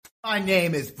My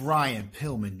name is Brian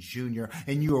Pillman Jr.,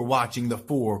 and you are watching The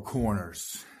Four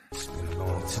Corners. It's been a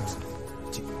long time.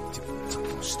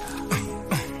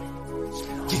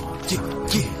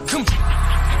 Come on.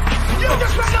 You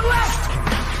just ran the left!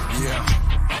 Yeah.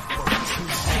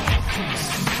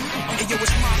 Hey, yo,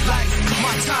 it's my life,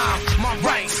 my time, my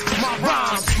rights, my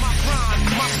rhymes, my grind,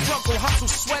 my struggle, hustle,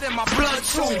 sweat in my blood,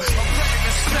 too. I'm ready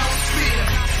to smell fear.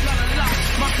 Not a lot,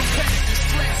 my competitors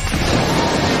stress.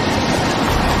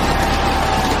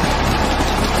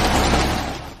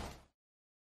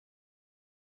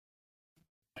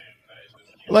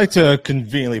 I'd like to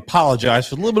conveniently apologize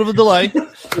for a little bit of a delay. The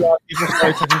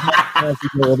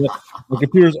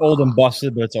computer's old and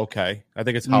busted, but it's okay. I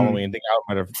think it's Halloween. I think I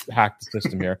might have hacked the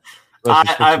system here.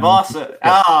 I've also...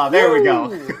 there we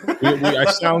go. I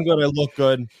sound good. I look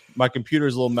good. My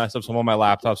computer's a little messed up, so I'm on my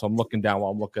laptop, so I'm looking down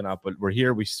while I'm looking up. But we're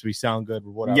here. We sound good.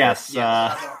 Whatever. Yes.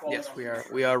 Yes, we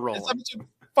are rolling. It's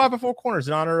 5 before Corners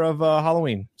in honor of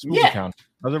Halloween. Spooky Town.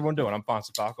 How's everyone doing? I'm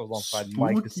Fonz Taco alongside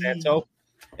Mike DeSanto.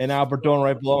 And Albert doing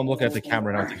right below. I'm looking at the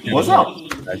camera now. What's up?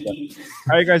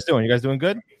 How are you guys doing? You guys doing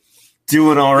good?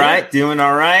 Doing all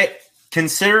right.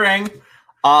 Considering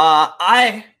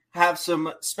I have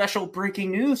some special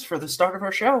breaking news for the start of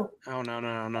our show. Oh, no.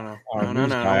 No. What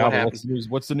happened?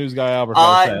 What's the news guy, Albert?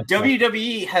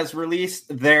 WWE has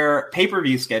released their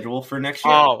pay-per-view schedule for next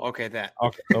year. Oh, okay, that.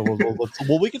 Okay.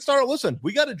 Well, we can start. Listen,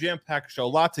 we got a jam-packed show, a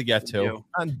lot to get to.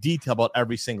 Not in detail about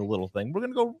every single little thing. We're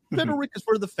going to go because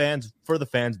for the fans,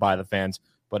 by the fans.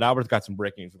 But Albert's got some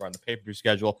breaking news regarding the pay-per-view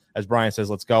schedule. As Brian says,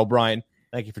 let's go. Brian,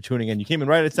 thank you for tuning in. You came in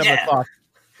right at 7 o'clock.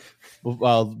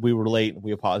 We were late.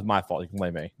 We apologize. My fault. You can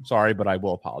blame me. Sorry, but I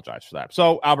will apologize for that.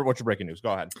 So, Albert, what's your breaking news?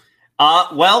 Go ahead.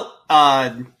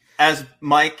 As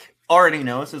Mike already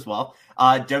knows as well,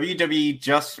 WWE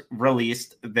just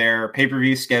released their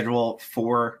pay-per-view schedule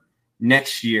for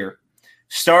next year.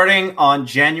 Starting on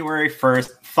January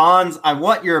 1st. Fonz, I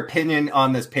want your opinion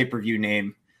on this pay-per-view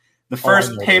name. The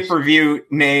first pay-per-view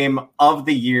name of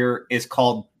the year is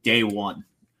called Day One.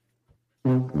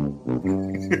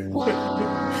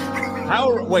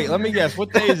 Wait, let me guess.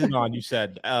 What day is it on? You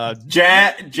said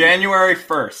January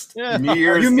 1st, New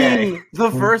Year's Day. You mean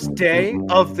the first day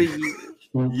of the year?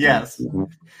 Yes.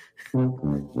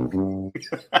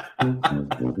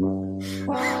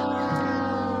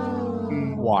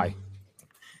 Why?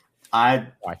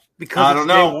 Because I don't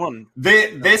know. Day one.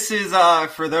 This is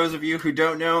for those of you who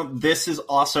don't know. This is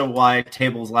also why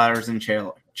Tables, Ladders, and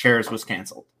Chairs was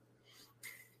canceled.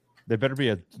 There better be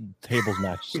a tables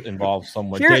match involved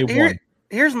somewhere. Day one.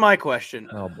 Here's my question.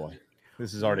 Oh boy,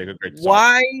 this is already a great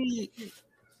start.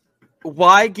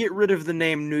 Why get rid of the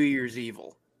name New Year's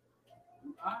Evil?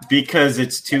 Because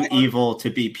it's too evil to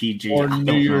be PG. Or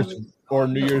New Year's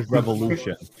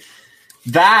Revolution.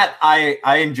 That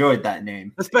I enjoyed that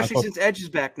name, especially since Edge is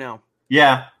back now.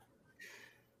 Yeah.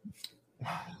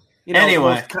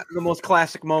 Anyway, the most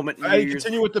classic moment.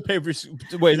 Continue with the pay-per-view.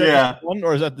 Wait, is that just one,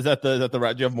 or is that the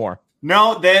right? Do you have more?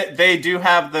 No, they do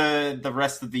have the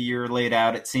rest of the year laid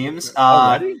out. It seems.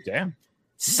 Already? Damn.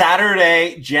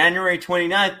 Saturday, January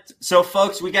 29th. So,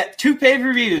 folks, we got 2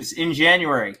 pay-per-views in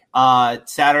January.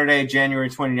 Saturday, January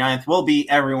 29th will be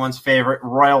everyone's favorite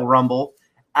Royal Rumble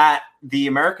at the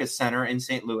America's Center in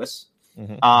St. Louis.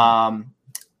 Mm-hmm.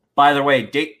 By the way,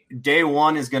 day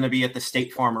one is going to be at the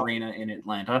State Farm Arena in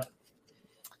Atlanta.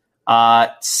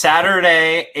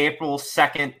 Saturday, April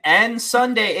 2nd, and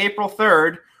Sunday, April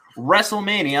 3rd,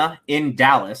 WrestleMania in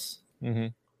Dallas. Mm-hmm.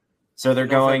 So they're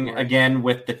going again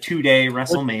with the 2-day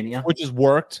WrestleMania. Which has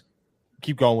worked.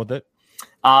 Keep going with it.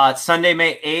 Sunday,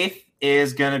 May 8th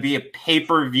is going to be a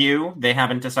pay-per-view. They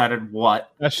haven't decided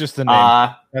what. That's just the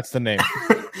name. That's the name.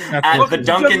 At the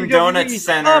Dunkin' Donuts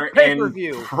Center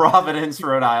in Providence,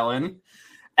 Rhode Island.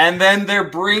 And then they're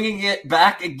bringing it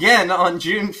back again on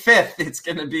June 5th. It's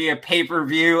going to be a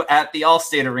pay-per-view at the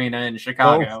Allstate Arena in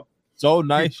Chicago. So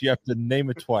nice, you have to name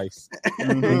it twice.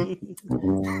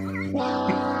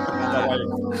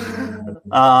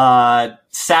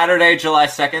 Saturday, July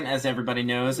 2nd, as everybody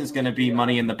knows, is going to be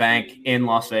Money in the Bank in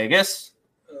Las Vegas.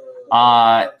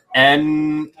 And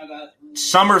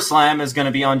SummerSlam is going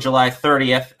to be on July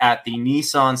 30th at the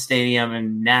Nissan Stadium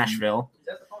in Nashville.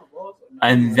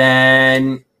 And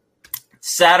then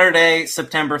Saturday,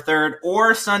 September 3rd,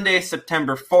 or Sunday,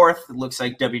 September 4th. It looks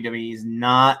like WWE is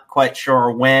not quite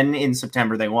sure when in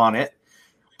September they want it.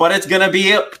 But it's going to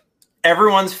be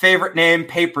everyone's favorite name,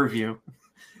 pay-per-view.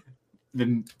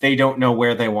 They don't know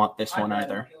where they want this one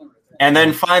either. And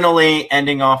then finally,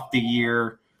 ending off the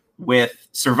year with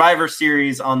Survivor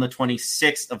Series on the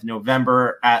 26th of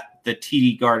November at the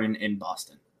TD Garden in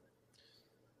Boston.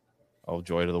 Oh,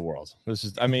 joy to the world. This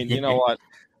is, I mean, you know what?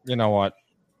 You know what?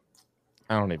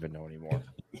 I don't even know anymore.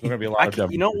 There's gonna be a lot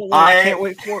of you know what I can't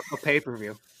wait for? A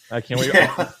pay-per-view. I can't wait.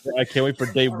 Yeah. I can't wait for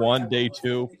day 1, day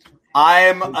 2.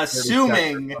 I'm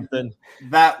assuming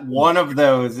that one of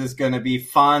those is going to be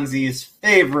Fonzie's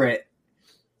favorite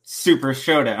Super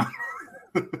Showdown.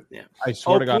 Yeah. I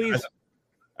swear to God, please.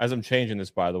 as I'm changing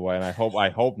this, by the way, and I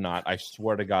hope not. I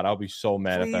swear to God, I'll be so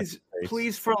mad if that's the case.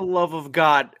 Please, for the love of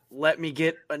God, let me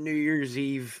get a New Year's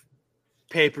Eve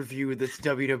pay-per-view that's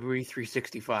WWE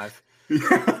 365.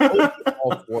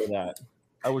 All for that.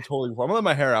 I would totally. I'm gonna let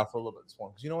my hair out for a little bit this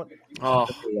one because you know what? Oh,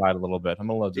 Right a little bit. I'm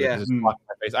gonna let it. Yeah. Just block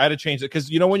my face. I had to change it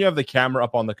because you know when you have the camera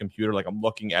up on the computer, like I'm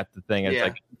looking at the thing and Yeah.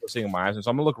 it's like seeing my eyes, and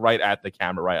so I'm gonna look right at the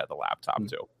camera, right at the laptop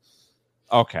too.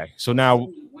 Okay, so now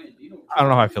I don't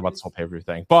know how I feel about this whole pay-per-view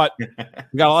thing, but we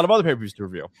got a lot of other pay-per-views to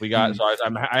review. We got so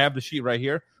I have the sheet right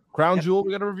here. Crown Jewel,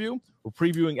 we got to review. We're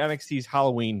previewing NXT's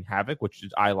Halloween Havoc, which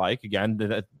I like. Again,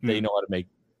 they know how to make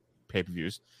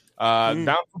pay-per-views. Bound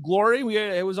for Glory,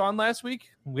 it was on last week.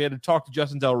 We had to talk to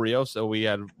Justin Del Rio, so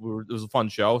it was a fun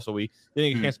show. So we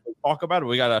didn't get a chance to talk about it.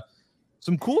 We got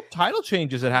some cool title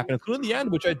changes that happened, including the end,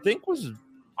 which I think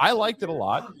I liked it a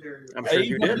lot. I'm sure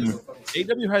you did.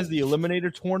 AEW has the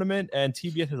Eliminator tournament, and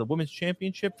TBS has a women's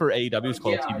championship for AEW. It's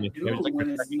called TBS. It's like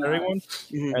the secondary one.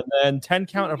 And then 10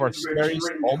 count of our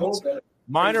scariest moments.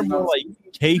 Mine are more like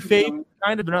kayfabe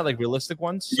kind of, they're not like realistic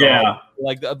ones. So, Yeah.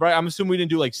 Like, I'm assuming we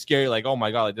didn't do like scary, like, oh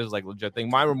my God, like this is like legit thing.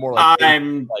 Mine were more like,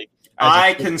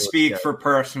 I can speak for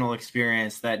personal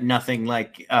experience that nothing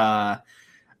like the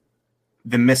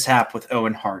mishap with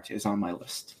Owen Hart is on my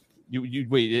list. You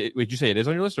wait, you say it is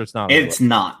on your list or it's not? It's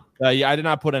not. Yeah, I did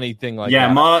not put anything like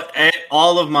that.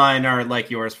 All of mine are like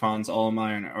yours, Fonz. All of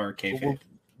mine are kayfabe.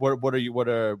 What are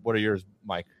yours,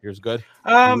 Mike? Yours good?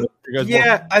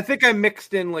 Yeah, I think I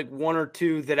mixed in like one or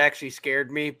two that actually scared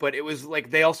me, but it was like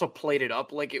they also played it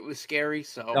up like it was scary.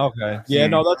 So okay, yeah,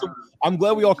 no, I'm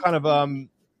glad we all kind of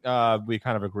we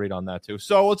kind of agreed on that too.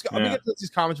 So let me get to these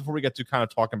comments before we get to kind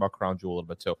of talking about Crown Jewel a little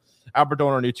bit too. Albert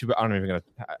Donor on YouTube. I don't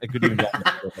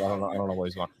know what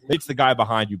he's on. It's the guy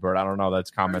behind you, Bert. I don't know that's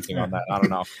commenting on that. I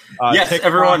don't know. Yes,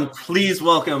 everyone, please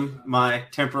welcome my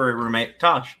temporary roommate,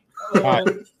 Tosh.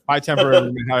 Hi,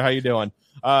 temporary. How you doing?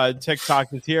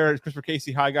 TikTok is here. Christopher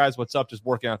Casey. Hi, guys. What's up? Just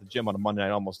working out at the gym on a Monday night.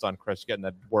 Almost done, Chris. Getting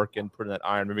that work in, putting that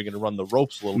iron. Maybe going to run the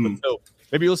ropes a little bit, too.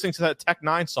 Maybe listening to that Tech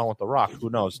 9 song with The Rock. Who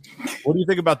knows? What do you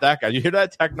think about that guy? You hear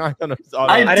that Tech 9?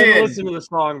 I didn't listen to the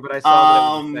song, but I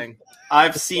saw that it was a thing.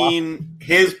 I've seen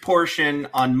his portion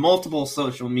on multiple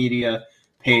social media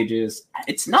pages.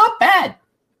 It's not bad.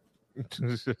 I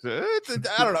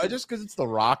don't know, just because it's The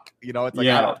Rock, you know. It's like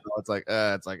I don't know.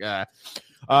 It's like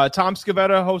Tom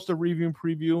Scavetta hosts a review and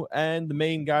preview, and the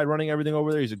main guy running everything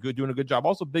over there. He's doing a good job.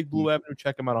 Also, Big Blue Avenue.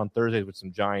 Check him out on Thursdays with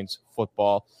some Giants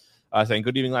football. Saying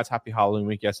good evening, lads. Happy Halloween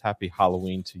week. Yes, happy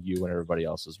Halloween to you and everybody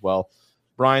else as well.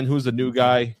 Brian, who's the new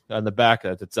guy on the back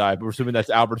at the side? We're assuming that's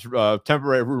Albert's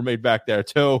temporary roommate back there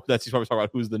too. He's probably talking about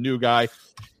who's the new guy.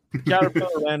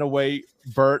 Caterpillar ran away.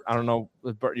 Bert, I don't know.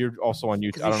 Bert, you're also on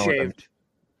YouTube. I don't know. Shaved.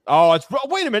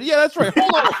 Wait a minute. Yeah, that's right.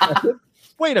 Hold on a second.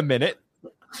 Wait a minute.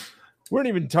 We're not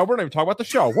even talking about the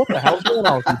show. What the hell's going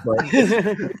on with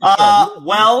you,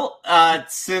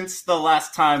 Bert? Since the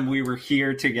last time we were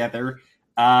here together,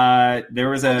 there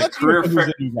was a career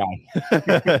fair.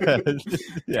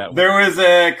 There was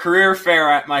a career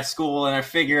fair at my school, and I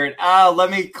figured, let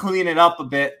me clean it up a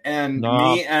bit. And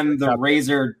me and the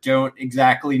Razor don't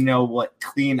exactly know what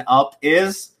clean up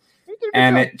is,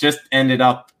 and it just ended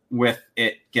up with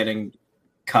it getting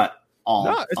cut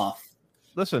off.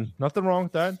 Listen, nothing wrong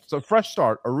with that. So fresh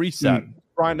start, a reset.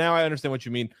 Brian, now I understand what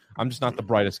you mean. I'm just not the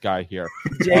brightest guy here.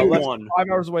 Day one. 5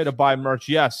 hours away to buy merch.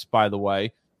 Yes, by the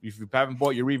way. If you haven't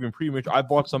bought your Review and Preview, I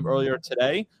bought some earlier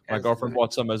today. My girlfriend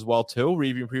bought some as well, too.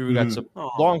 Review and Preview, we got some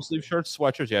long sleeve shirts,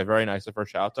 sweatshirts. Yeah, very nice. The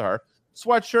first shout out to her.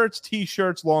 Sweatshirts,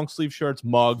 T-shirts, long sleeve shirts,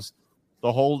 mugs,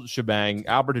 the whole shebang.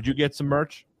 Albert, did you get some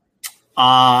merch?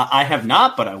 I have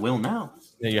not, but I will now.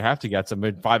 Yeah, you have to get some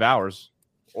in 5 hours.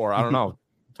 Or, I don't know.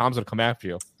 Tom's going to come after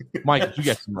you. Mike, did you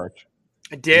get some merch?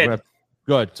 I did.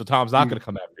 Good. So Tom's not going to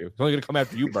come after you. He's only going to come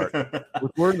after you, Bert.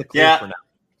 We're in the clear for now.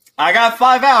 I got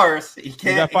 5 hours. He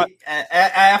can't.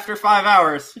 After 5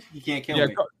 hours, you can't kill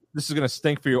me. This is going to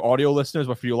stink for your audio listeners,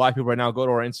 but for you live people right now, go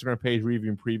to our Instagram page, Review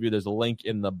and Preview. There's a link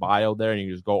in the bio there, and you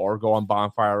can just go on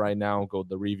Bonfire right now and go to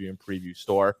the Review and Preview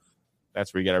store.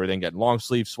 That's where you get everything. Get long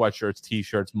sleeve sweatshirts,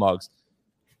 T-shirts, mugs.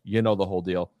 You know the whole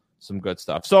deal. Some good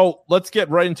stuff. So let's get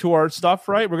right into our stuff,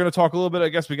 right? We're going to talk a little bit. I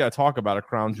guess we got to talk about a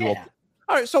Crown Jewel. Yeah.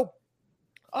 All right, so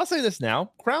I'll say this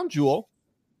now. Crown Jewel,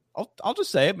 I'll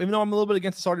just say it, even though I'm a little bit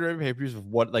against the Saudi Arabia pay-per-views of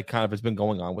what kind of has been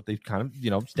going on, what they kind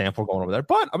of stand for going over there.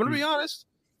 But I'm going to be honest.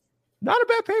 Not a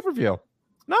bad pay-per-view.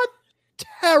 Not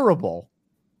terrible.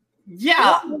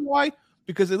 Yeah. You know why?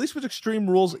 Because at least with Extreme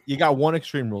Rules, you got one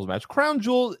Extreme Rules match. Crown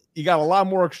Jewel, you got a lot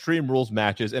more Extreme Rules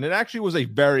matches, and it actually was a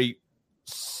very,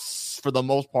 for the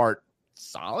most part,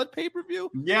 solid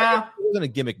pay-per-view. Yeah. It wasn't a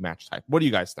gimmick match type. What do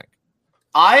you guys think?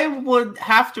 I would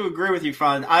have to agree with you,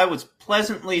 Fran. I was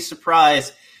pleasantly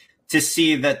surprised to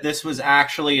see that this was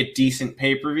actually a decent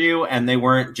pay-per-view and they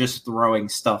weren't just throwing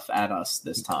stuff at us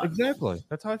this time. Exactly.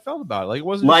 That's how I felt about it. Like, it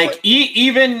wasn't like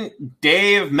even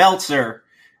Dave Meltzer,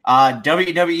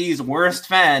 WWE's worst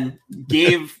fan,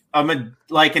 gave an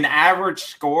average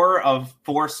score of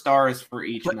 4 stars for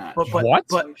each match.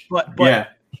 What? Yeah.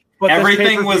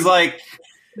 Everything was like,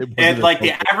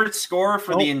 the average score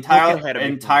for the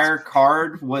entire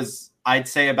card was, I'd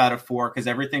say, about a 4, because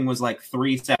everything was like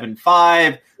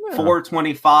 375,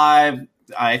 425.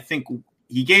 I think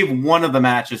he gave one of the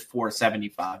matches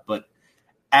 475, but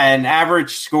an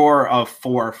average score of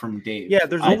 4 from Dave. Yeah,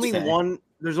 there's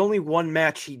only one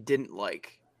match he didn't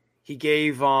like. He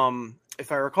gave,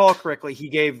 if I recall correctly, he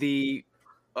gave the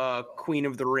Queen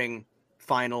of the Ring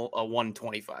final a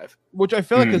 125, which I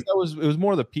feel like it was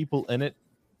more the people in it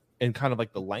and kind of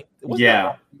like the length.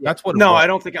 That's what.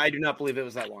 I do not believe it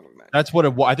was that long of a match. That's what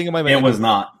it was. I think it might. It was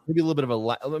not. Maybe a little bit of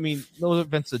a. I mean, no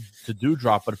offense to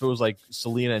Doudrop, but if it was like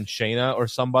Selena and Shayna or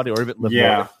somebody, or even Liv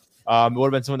Morgan, it would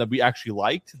have been someone that we actually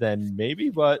liked. Then maybe,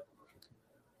 but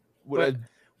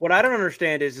what I don't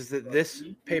understand is that this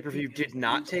pay-per-view did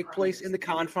not take place in the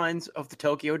confines of the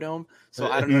Tokyo Dome, so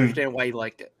I don't understand why you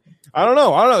liked it. I don't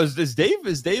know. Is Dave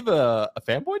a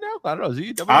fanboy now? I don't know. Is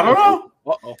he? I don't know.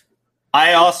 Uh-oh.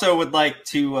 I also would like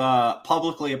to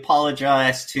publicly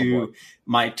apologize to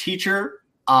my teacher.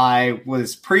 I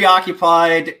was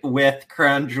preoccupied with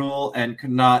Crown Jewel and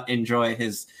could not enjoy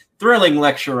his thrilling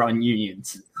lecture on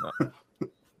unions.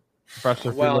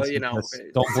 Professor, well,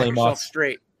 don't blame us.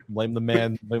 Straight. Blame the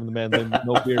man. Blame the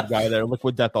no beard guy there.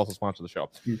 Liquid Death also sponsored the show.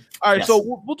 All right,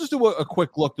 so we'll just do a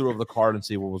quick look through of the card and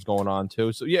see what was going on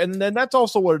too. So yeah, and then that's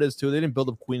also what it is too. They didn't build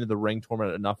up Queen of the Ring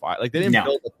tournament enough. Like they didn't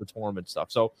build up the tournament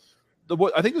stuff. So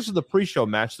I think this is the pre-show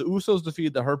match. The Usos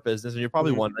defeated the Hurt Business, and you're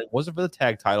probably wondering, was it for the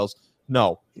tag titles?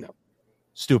 No.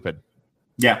 Stupid.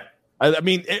 Yeah. I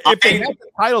mean, if they had the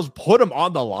titles, put them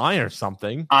on the line or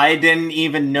something. I didn't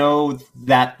even know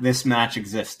that this match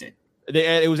existed.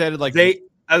 It was added like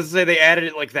I was gonna say they added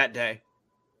it like that day.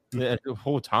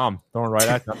 Oh, Tom, throwing right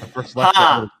at you. The first left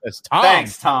is Tom.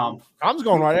 Thanks, Tom. Tom's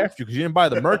going right after you because you didn't buy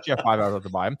the merch yet. 5 hours to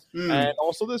buy them, and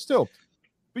also this too.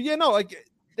 But yeah, no, like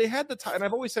they had the and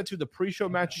I've always said too, the pre-show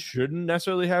match shouldn't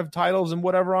necessarily have titles and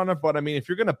whatever on it. But I mean, if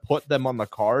you're gonna put them on the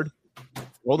card,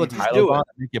 throw the titles on, and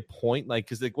make a point. Like,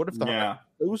 because like, what if the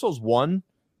Usos won?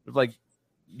 Like,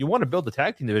 you want to build the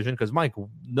tag team division because Mike,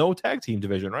 no tag team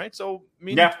division, right? So I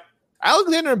mean,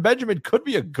 Alexander and Benjamin could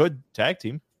be a good tag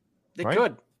team. They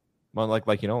could. Well, like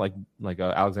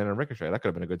Alexander and Ricochet, that could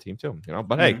have been a good team too,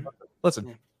 But hey,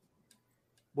 listen,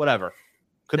 whatever.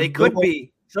 They could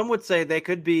be. Some would say they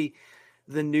could be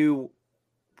the new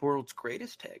world's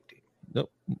greatest tag team.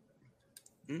 Nope.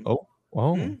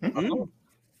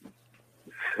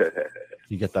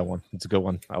 You get that one. It's a good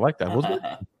one. I like that. It was an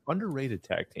underrated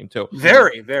tag team too.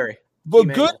 Very, very. But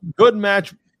good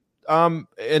match. And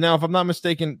now, if I'm not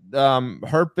mistaken,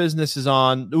 Hurt Business is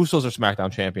on. Usos are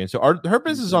SmackDown champions. So Hurt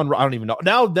Business is on. I don't even know.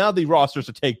 Now the rosters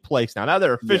to take place. Now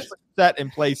they're officially set in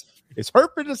place. Is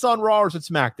Hurt Business on Raw or is it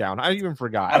SmackDown? I even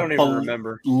forgot. I don't even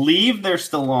remember. They're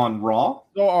still on Raw.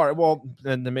 Oh, all right. Well,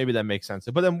 then maybe that makes sense.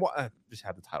 But then just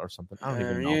have the title or something. I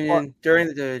don't even know. During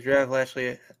the draft last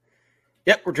year.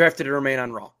 Yep, we're drafted to remain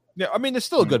on Raw. Yeah, I mean, it's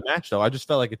still a good match, though. I just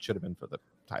felt like it should have been for the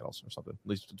titles or something, at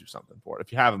least to do something for it.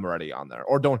 If you have them already on there,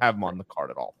 or don't have them on the card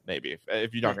at all, maybe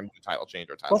if you're not going to do title change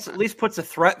or title. Plus, at least puts a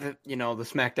threat that the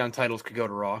SmackDown titles could go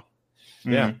to Raw.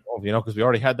 Yeah, well, because we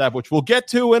already had that, which we'll get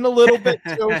to in a little bit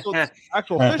too. So the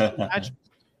actual official match,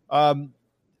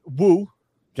 Woo,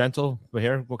 gentle, but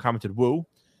here we'll comment to Woo.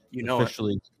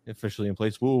 Officially in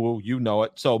place. Woo, you know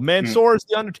it. So Mansoor is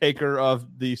the Undertaker of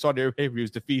the Saudi Arabia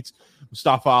pay-per-views, defeats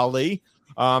Mustafa Ali.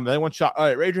 Anyone shocked? All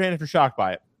right, raise your hand if you're shocked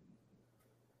by it.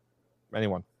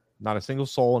 Anyone? Not a single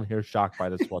soul in here shocked by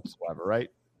this whatsoever, right?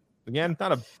 Again,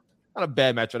 not a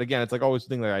bad match, but again, it's like always the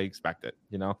thing that I expect it.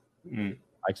 I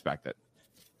expect it.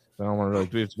 I don't want to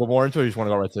really do more into it. You just want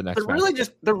to go right to the next.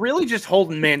 They're really just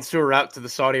holding Mansoor out to the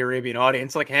Saudi Arabian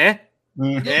audience, like, huh?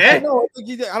 Yeah, no,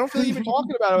 I don't feel even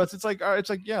talking about it. It's like, all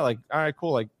right,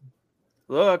 cool. Like,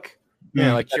 look,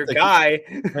 like your guy.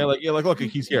 Look,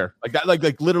 he's here. Like that,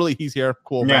 like literally, he's here.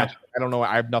 Cool match. I don't know.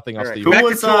 I have nothing else to use. Back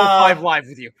to 205 Live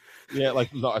with you. Yeah,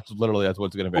 that's literally that's what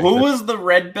it's gonna be. Who was the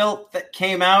red belt that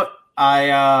came out?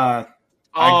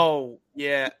 Oh,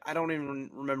 yeah. I don't even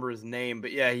remember his name,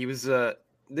 but yeah, he was.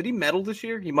 Did he medal this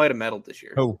year? He might have medaled this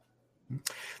year. Oh,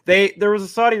 There was a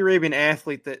Saudi Arabian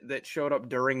athlete that showed up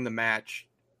during the match.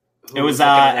 It was like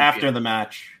an Olympian. after the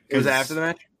match. It was after the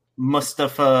match?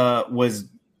 Mustafa was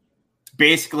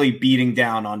basically beating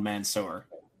down on Mansoor.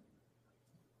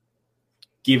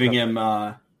 Giving him,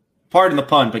 pardon the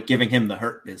pun, but giving him the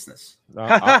hurt business.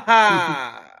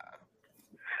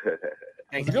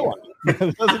 Thank That's a good you. one.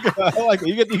 I like it.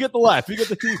 You get the laugh. You get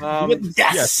the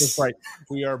Yes! that's right.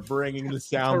 We are bringing the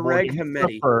soundboard Greg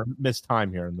Hamedi. for missed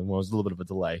time here, and there was a little bit of a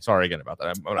delay. Sorry again about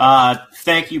that.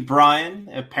 Thank you, Brian.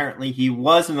 Apparently, he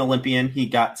was an Olympian. He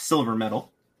got silver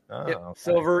medal. Yep, okay.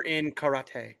 silver in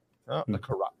karate. Oh, the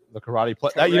karate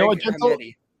play. You know what, Greg Gentle?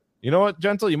 Hamedi. You know what,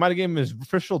 Gentle? You might have given him his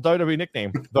official WWE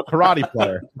nickname, the Karate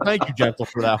Player. Thank you, Gentle,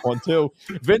 for that one too.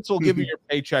 Vince will give you your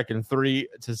paycheck in 3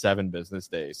 to 7 business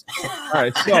days. All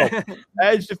right, so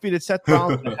Edge defeated Seth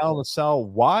Rollins in Hell in a Cell.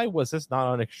 Why was this not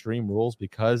on Extreme Rules?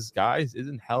 Because, guys,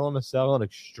 isn't Hell in a Cell an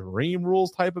Extreme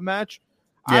Rules type of match?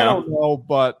 I don't know,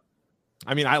 but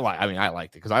I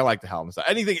liked it because I like the Hell in a Cell.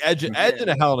 Anything Edge in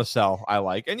a Hell in a Cell, I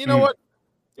like. And you know what?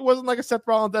 It wasn't like a Seth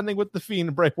Rollins ending with the Fiend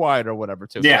and Bray Wyatt or whatever,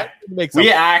 too. Yeah,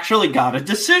 we actually got a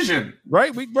decision,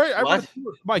 right?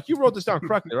 Mike, you wrote this down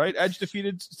correctly, right? Edge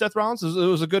defeated Seth Rollins. It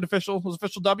was a good official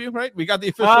W, right? We got the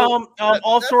official.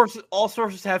 All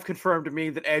sources have confirmed to me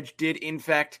that Edge did, in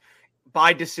fact,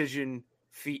 by decision,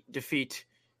 defeat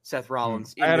Seth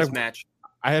Rollins in this match.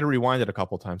 I had to rewind it a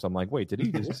couple times. I'm like, wait, did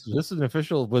he? This is an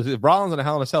official. Was it Rollins in a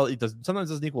Hell in a Cell? Sometimes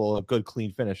doesn't equal a good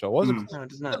clean finish. So it wasn't. No, it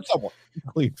does not. Somewhat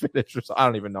clean finish. So I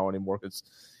don't even know anymore because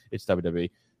it's WWE.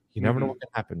 You never know what can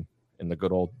happen in the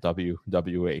good old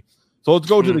WWE. So let's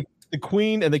go to the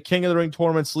Queen and the King of the Ring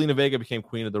tournament. Selena Vega became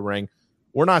Queen of the Ring.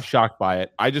 We're not shocked by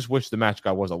it. I just wish the match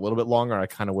was a little bit longer. I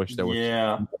kind of wish there was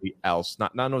somebody else.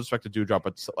 Not no respect to Doudrop,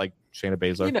 but like Shayna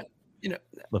Baszler. You know,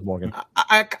 Liv Morgan.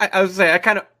 I would say I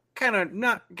kind of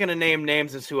not gonna name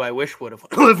names as who I wish would have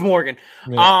Liv Morgan.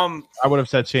 Yeah. I would have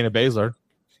said Shayna Baszler.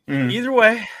 Either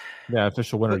way. Yeah,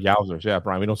 official winner Yowzers. Yeah,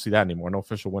 Brian, we don't see that anymore. No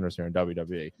official winners here in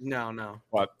WWE. No.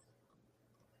 But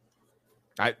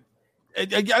I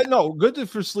know good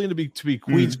for Selena to be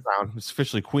Queen's Crown. It's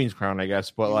officially Queen's Crown, I guess.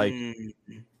 But like,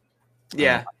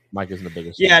 yeah, Mike isn't the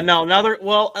biggest. Yeah, no. Now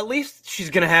at least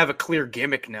she's gonna have a clear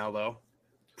gimmick now, though.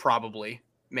 Probably.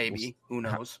 Maybe. Who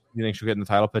knows? You think she'll get in the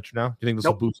title picture now? You think this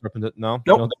will boost her up in the no?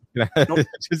 Nope. Nope.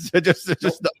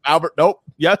 just Albert. Nope.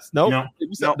 Yes. Nope. No.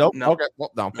 Maybe so. Nope. No. Okay.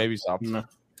 Well, no. Maybe so. No.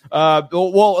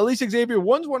 Well, at least Xavier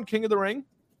won King of the Ring,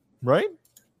 right?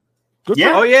 Good.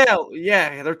 Yeah. Oh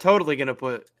yeah. They're totally gonna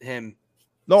put him.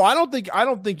 No, I don't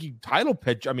think he title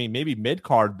pitch. I mean, maybe mid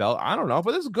card belt. I don't know,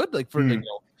 but this is good. Like for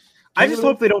I just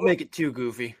hope they don't make it too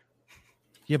goofy.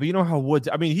 Yeah, but you know how Woods.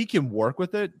 I mean, he can work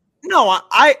with it. No,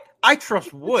 I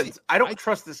trust Woods. I don't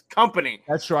trust this company.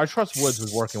 That's true. I trust Woods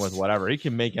with working with whatever. He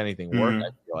can make anything work. I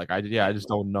feel like I just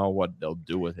don't know what they'll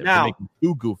do with him. Now, if they make him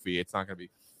too goofy, it's not going to be.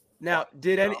 Now,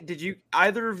 did you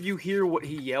either of you hear what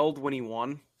he yelled when he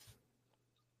won?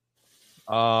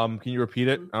 Can you repeat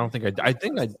it? I don't think I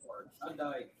think I.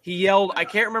 He yelled. I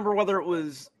can't remember whether it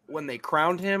was when they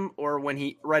crowned him or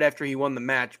right after he won the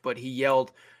match, but he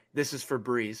yelled, "This is for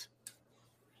Breeze."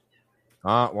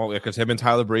 Well, because him and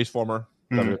Tyler Breeze, former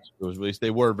was released.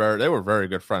 They were very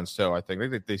good friends too. I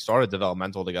think they started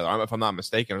developmental together, if I'm not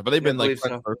mistaken. But they've been like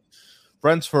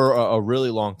friends for a really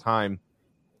long time.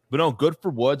 But no, good for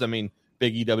Woods. I mean,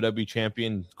 Big E WWE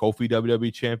champion, Kofi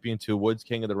WWE champion, to Woods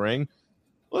King of the Ring.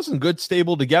 Listen, good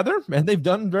stable together, and they've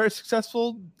done very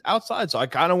successful outside. So I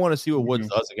kind of want to see what Woods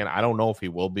does again. I don't know if he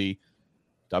will be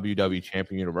WWE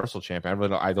champion, Universal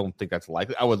champion. I don't think that's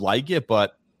likely. I would like it,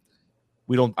 but.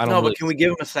 But can we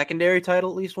give him a secondary title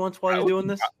at least once while he's doing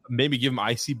this? Maybe give him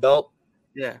IC belt.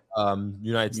 Yeah.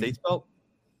 United States belt.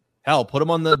 Hell, put him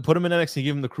in NXT,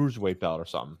 give him the cruiserweight belt or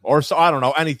something. Or so I don't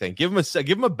know, anything. Give him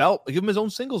a belt, give him his own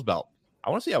singles belt. I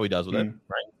want to see how he does with it.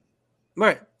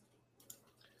 Right.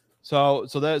 So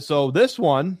this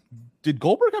one, did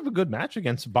Goldberg have a good match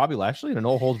against Bobby Lashley in a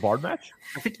no holds barred match?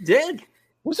 I think he did.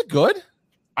 Was it good?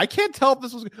 I can't tell if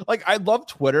this was like I love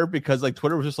Twitter because like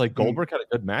Twitter was just like Goldberg had a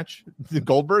good match.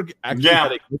 Goldberg actually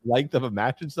had a good length of a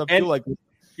match and stuff too. Like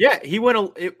he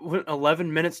went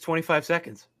 11 minutes 25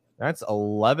 seconds. That's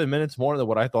 11 minutes more than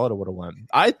what I thought it would have went.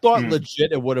 I thought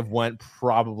legit it would have went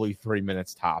probably 3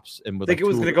 minutes tops. And I think it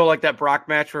was going to go like that Brock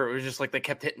match where it was just like they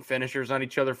kept hitting finishers on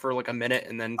each other for like a minute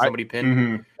and then somebody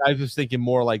pinned. I was just thinking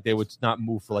more like they would not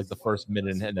move for like the first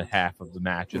minute and a half of the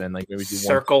match and then like maybe do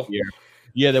circle.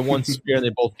 Yeah, they one spear and they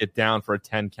both get down for a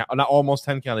 10 count. Not almost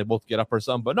 10 count, they both get up or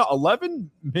something. But no,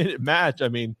 11-minute match. I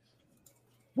mean,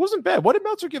 Wasn't bad. What did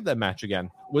Meltzer give that match again?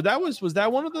 Was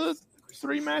that one of the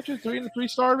 3 matches, 3 and a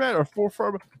 3-star match, or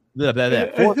 4?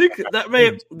 I think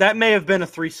that may have been a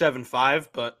 3.75,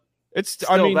 but it's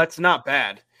still, that's not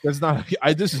bad. That's not.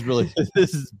 This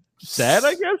is sad,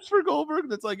 I guess, for Goldberg.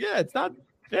 That's like, yeah, it's not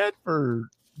bad for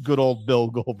good old Bill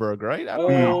Goldberg, right? I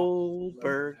don't know.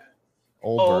 Goldberg.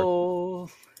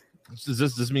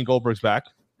 Does this mean Goldberg's back?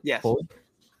 Yes. Fully?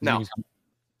 No.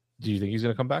 Do you think he's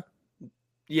going to come back?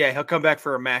 Yeah, he'll come back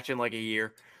for a match in like a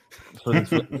year. For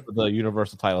the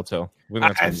Universal title, too.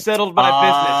 I've settled my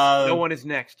business. No one is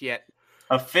next yet.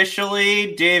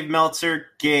 Officially, Dave Meltzer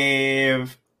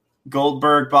gave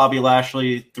Goldberg, Bobby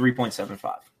Lashley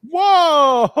 3.75.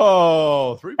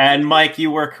 Whoa! And Mike,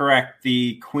 you were correct.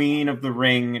 The Queen of the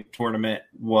Ring tournament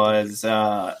was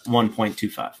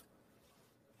 1.25.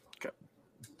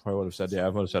 Probably would have said, I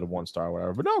would have said a 1-star or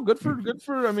whatever. But no, good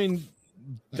for. I mean,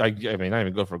 not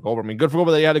even good for Goldberg. I mean, good for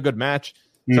Goldberg that he had a good match.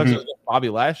 Sucks to Bobby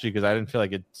Lashley because I didn't feel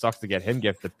like it sucks to get him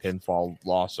the pinfall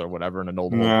loss or whatever in an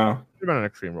old one. Should have been on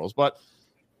Extreme Rules, but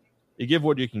you give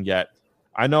what you can get.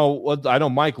 I know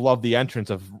Mike loved the entrance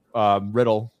of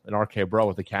Riddle and RK Bro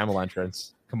with the camel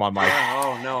entrance. Come on, Mike.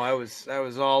 Oh no, I was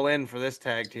all in for this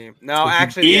tag team. No,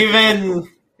 actually, even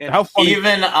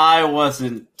I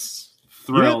wasn't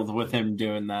thrilled with him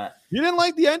doing that. You didn't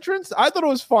like the entrance? I thought it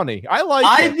was funny.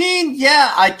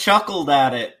 I chuckled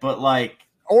at it, but like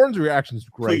Orin's reaction is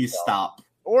great. Please stop.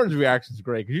 Orin's reaction is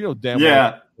great because damn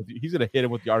well he's gonna hit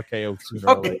him with the RKO sooner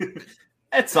or later.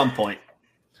 At some point.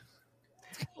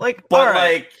 Like, but all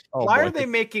right. Why are they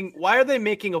making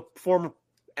a former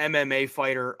MMA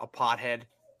fighter a pothead,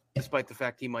 despite the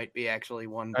fact he might be actually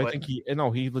one? I think he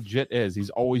legit is.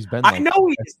 He's always been. I know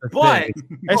he is, but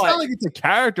it's not like it's a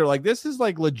character. Like this is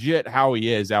like legit how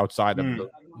he is outside of the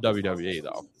WWE,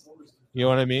 though. You know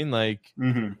what I mean? Like,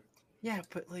 yeah,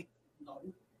 but like,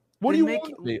 what do you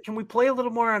want? Can we play a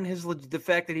little more on the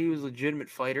fact that he was a legitimate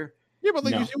fighter? Yeah, but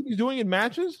like you see what he's doing in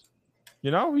matches. You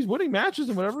know, he's winning matches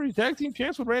and whatever. He's tag team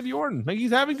champs with Randy Orton. Like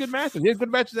he's having good matches. He had good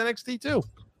matches in NXT too.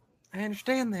 I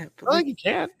understand that. But I think he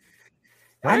can.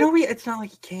 Right? I know it's not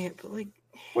like he can't, but like,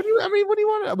 what do you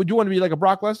want? Would you want to be like a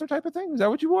Brock Lesnar type of thing? Is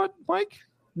that what you want, Mike?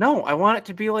 No, I want it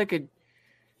to be like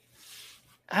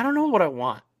I don't know what I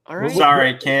want. All right.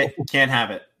 Sorry, can't have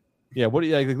it. Yeah, what do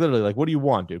you like? Literally, like, what do you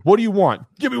want, dude? What do you want?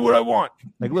 Give me what I want.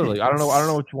 Like, literally, I don't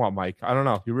know what you want, Mike. I don't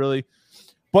know. You really.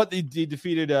 But he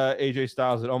defeated AJ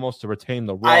Styles almost to retain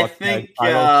the Raw. I think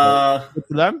good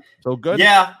for them. So good.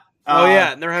 Yeah.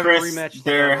 And they're having a rematch.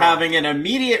 They're having an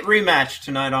immediate rematch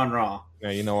tonight on Raw.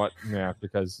 Yeah, you know what? Yeah,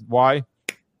 because why?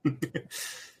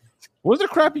 Was it a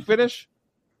crappy finish?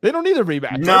 They don't need a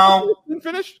rematch. No. Right?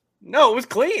 Finish? No, it was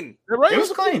clean. Right? It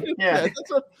was clean. Yeah.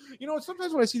 You know,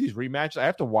 sometimes when I see these rematches, I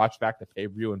have to watch back the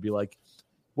pay-per-view and be like,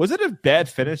 was it a bad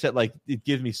finish that like it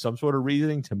gives me some sort of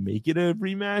reasoning to make it a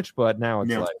rematch? But now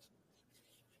it's like,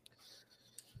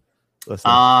 listen,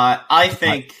 I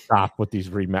think stop with these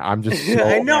rematch. I'm just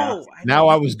I know. Now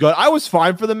I was good. I was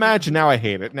fine for the match, and now I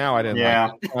hate it. Now I didn't. Yeah,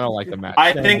 like it. I don't like the match.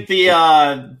 I think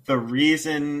the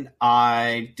reason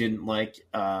I didn't like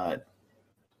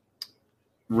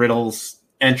Riddle's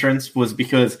entrance was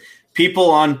because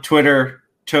people on Twitter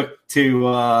took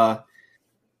to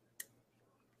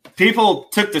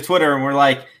Twitter and were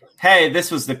like, hey, this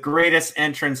was the greatest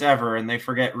entrance ever, and they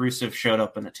forget Rusev showed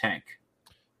up in a tank.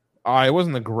 It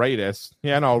wasn't the greatest.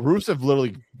 Yeah, no, Rusev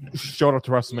literally showed up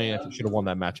to WrestleMania and should have won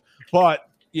that match. But,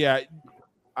 yeah,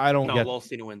 I don't get... Lol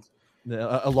Cena wins.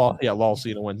 Lol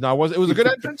Cena wins. No, it was a good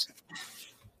entrance.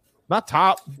 Not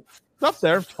top. Up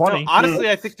there. It's funny. No, honestly,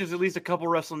 I think there's at least a couple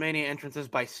WrestleMania entrances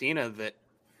by Cena that...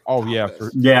 Oh, yeah.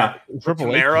 Triple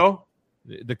Camaro.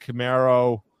 The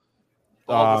Camaro...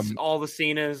 all the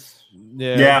Cenas.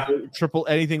 Yeah.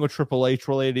 Anything with Triple H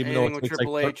related, even though it's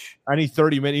Triple like H. Any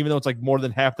 30-minute, even though it's like more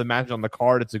than half the match on the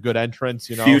card, it's a good entrance.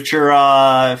 You know, future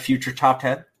top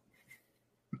 10.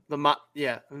 But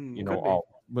you know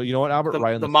what,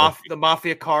 Albert? The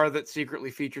Mafia car that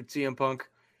secretly featured CM Punk.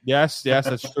 Yes,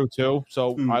 that's true too.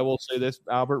 So I will say this,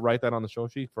 Albert, write that on the show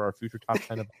sheet for our future top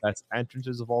 10 of best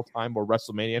entrances of all time or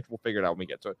WrestleMania. We'll figure it out when we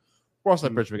get to it. Cross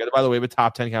that bridge together. By the way, the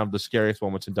top 10 count of the scariest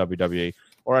moments in WWE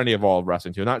or any of all of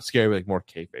wrestling too. Not scary, but like more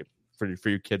kayfabe for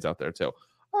you kids out there too.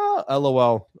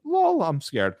 LOL. Lol, I'm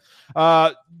scared.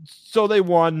 So they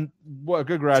won. Well,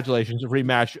 congratulations.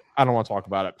 Rematch. I don't want to talk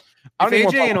about it.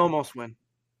 If AJ and almost win.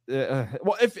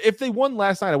 Well, if they won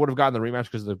last night, I would have gotten the rematch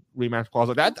because of the rematch clause.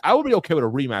 Like that, I would be okay with a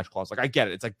rematch clause. Like I get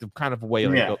it. It's like the kind of way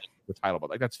the title, but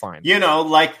like that's fine.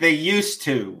 Like they used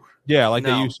to. Yeah, like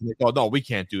No. they used to. They go, no, we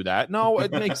can't do that. No,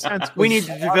 it makes sense. We need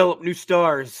to develop new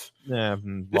stars. Yeah,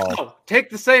 well, No, take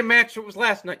the same match that was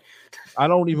last night. I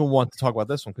don't even want to talk about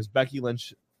this one because Becky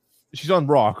Lynch, she's on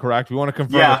Raw, correct? We want to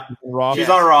confirm Yeah. that she's on Raw. She's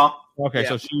on Raw. Okay, Yeah.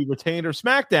 so she retained her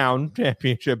SmackDown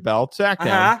Championship belt,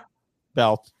 SmackDown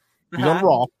belt. She's on Uh-huh.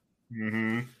 Raw. Mm-hmm.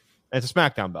 And it's a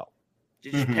SmackDown belt.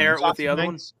 Did you Mhm. pair it with the Sasha other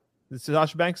Banks? This is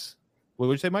Sasha Banks. What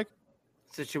would you say, Mike? one?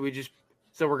 So should we just?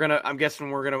 So we're gonna. I'm guessing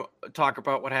we're gonna talk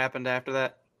about what happened after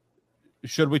that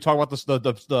Should we talk about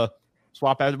the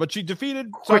swap after? But she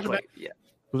defeated Sasha quickly. Banks, Yeah.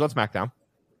 who's on SmackDown.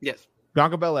 Yes.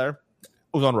 Bianca Belair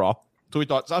was on Raw. So we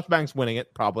thought Sasha Banks winning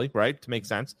it, probably, right? To make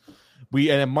sense.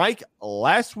 And Mike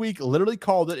last week literally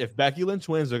called it. If Becky Lynch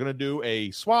wins, they're going to do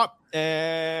a swap.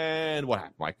 And what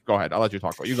happened, Mike? Go ahead. I'll let you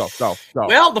talk about it. You go. Go.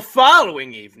 Well, the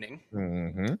following evening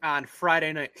Mm-hmm. on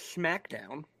Friday Night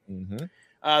SmackDown,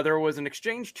 Mm-hmm. there was an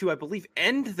exchange to, I believe,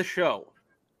 end the show.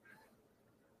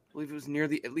 I believe it was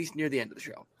at least near the end of the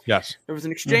show. Yes. There was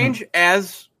an exchange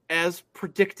as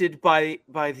predicted by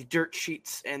the dirt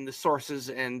sheets and the sources,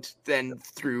 and then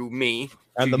through me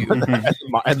And the, to you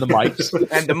and the mics.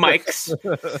 and the mics,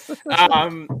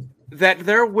 that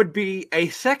there would be a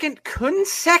second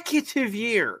consecutive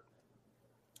year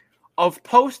of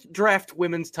post-draft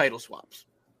women's title swaps.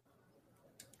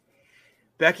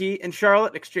 Becky and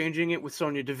Charlotte exchanging it with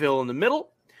Sonya Deville in the middle.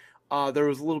 There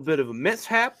was a little bit of a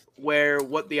mishap where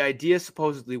what the idea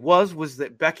supposedly was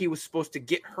that Becky was supposed to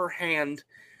get her hand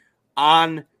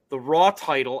on the Raw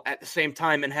title at the same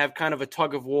time and have kind of a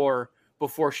tug of war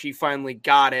before she finally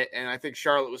got it. And I think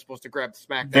Charlotte was supposed to grab the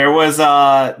SmackDown.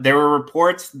 There were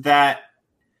reports that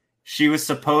she was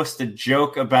supposed to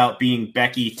joke about being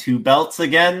Becky 2 belts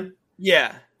again.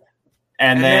 Yeah.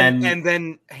 And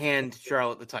then hand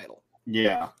Charlotte the title.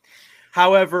 yeah.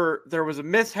 However, there was a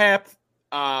mishap.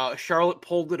 Charlotte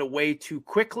pulled it away too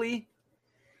quickly.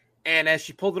 And as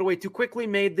she pulled it away too quickly,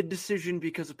 made the decision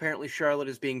because apparently Charlotte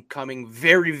is becoming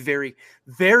very, very,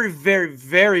 very, very,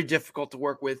 very difficult to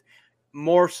work with.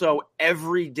 More so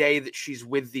every day that she's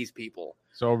with these people.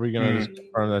 So are we going to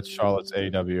confirm that Charlotte's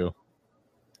AEW?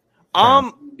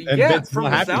 Yeah, Vince from not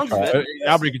the happy sounds with of it. Charlotte.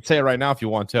 Albert, you can say it right now if you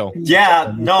want to.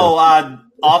 Yeah, no,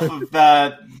 off of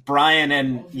the Brian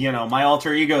and, my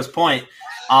alter ego's point,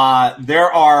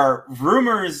 there are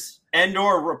rumors and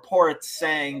or reports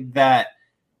saying that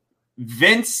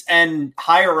Vince and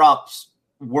higher ups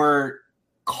were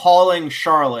calling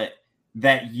Charlotte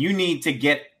that you need to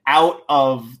get out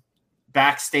of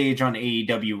backstage on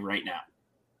AEW right now.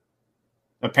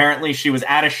 Apparently she was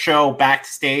at a show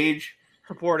backstage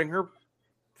Supporting her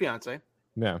fiance.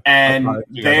 Yeah. and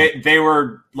That's they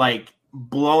were like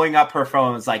blowing up her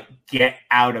phone. It's like, get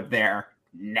out of there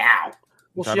now.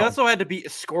 Well, I she don't- also had to be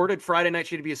escorted Friday night.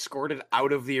 She had to be escorted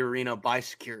out of the arena by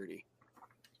security.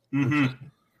 Mm-hmm.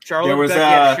 Charlotte There and was Becky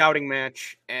had a- a shouting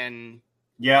match, and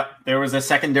Yep, there was a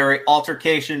secondary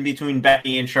altercation between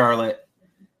Becky and Charlotte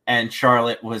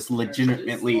Charlotte was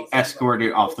legitimately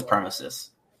escorted off the premises.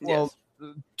 Well,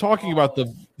 talking about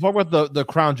the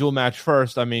crown jewel match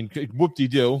first. I mean,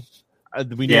 whoop-de-doo.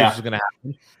 We knew this was going to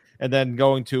happen. And then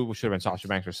going to, should have been Sasha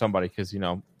Banks or somebody because,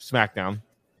 SmackDown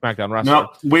wrestler. No,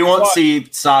 we won't see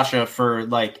Sasha for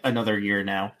like another year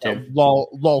now. Too.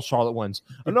 Lol, Charlotte wins.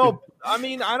 No, I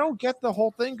mean, I don't get the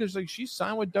whole thing because like she's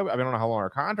signed with WWE. I mean, I don't know how long her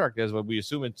contract is, but we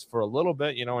assume it's for a little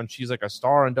bit, and she's like a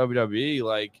star in WWE.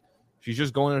 Like she's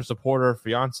just going to support her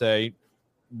fiance,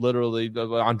 literally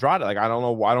Andrade. Like I don't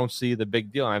know, I don't see the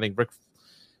big deal. And I think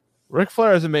Ric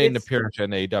Flair hasn't made an appearance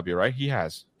in AEW, right? He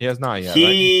has not yet.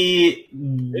 He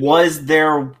was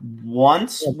there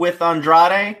once with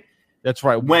Andrade. That's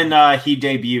right. When he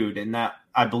debuted, and that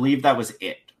I believe that was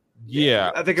it. Yeah,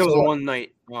 I think it was one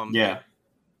night. Yeah.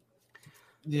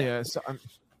 So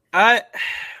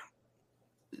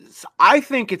I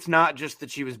think it's not just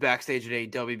that she was backstage at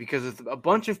AEW because a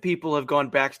bunch of people have gone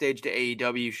backstage to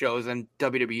AEW shows and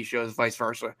WWE shows, vice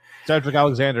versa. Cedric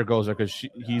Alexander goes there because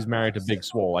he's married to Big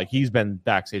Swole. Like he's been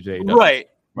backstage at AEW. Right.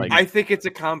 Like I think it's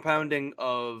a compounding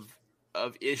of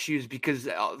issues because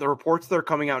the reports that are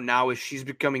coming out now is she's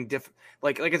becoming different.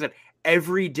 Like I said,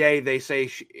 every day they say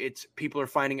people are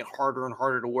finding it harder and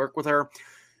harder to work with her.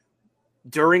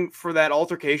 For that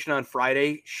altercation on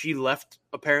Friday, she left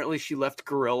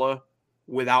Gorilla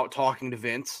without talking to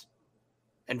Vince,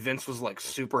 and Vince was like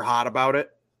super hot about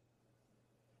it.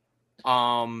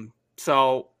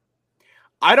 So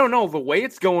I don't know, the way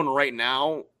it's going right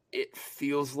now, it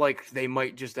feels like they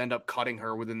might just end up cutting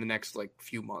her within the next like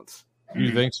few months.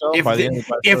 you think so?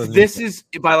 If this is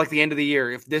by like the end of the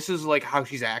year, if this is like how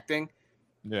she's acting,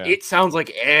 yeah. it sounds like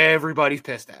everybody's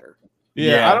pissed at her.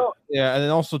 Yeah, I don't. Yeah, and then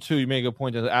also too, you make a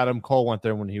point that Adam Cole went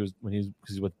there when he's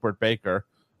with Britt Baker.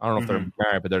 I don't know if they're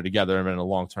married, but they're together and in a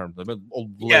long term.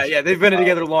 Yeah, they've been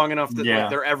together long enough that like,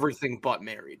 they're everything but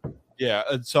married. Yeah,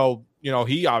 and so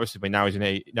he obviously, but now he's in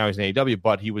AEW,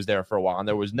 but he was there for a while, and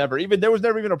there was never even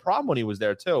a problem when he was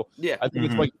there too. Yeah, I think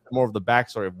it's like more of the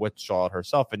backstory of with Charlotte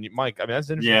herself. And Mike, I mean,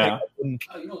 that's interesting. Yeah,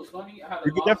 it's funny.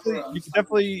 You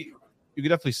could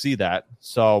definitely see that.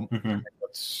 So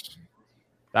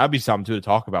that'd be something too to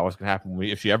talk about. What's gonna happen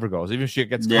if she ever goes? Even if she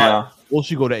gets cut, will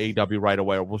she go to AEW right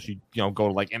away, or will she go to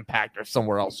like Impact or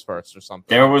somewhere else first or something?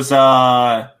 There was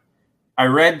I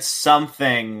read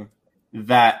something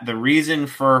that the reason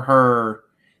for her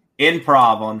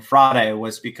improv on Friday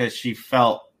was because she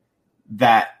felt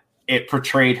that it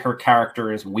portrayed her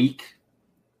character as weak,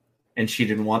 and she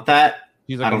didn't want that.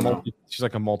 She's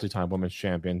like a multi-time women's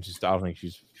champion. I don't think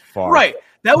she's far. Right.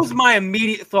 That was my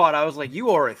immediate thought. I was like, you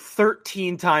are a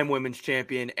 13-time women's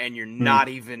champion, and you're not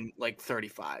even like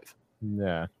 35.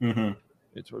 Yeah.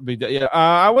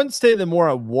 I wouldn't say they're more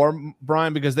at war,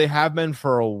 Brian, because they have been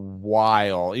for a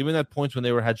while. Even at points when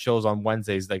they had shows on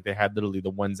Wednesdays, like they had literally the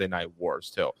Wednesday night wars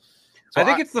too. So I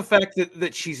think it's the fact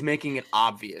that she's making it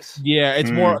obvious. Yeah, it's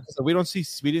more. So we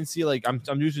didn't see like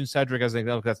I'm using Cedric as an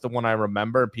example. That's the one I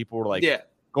remember. People were like,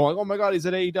 going, "Oh my god, he's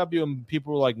at AEW," and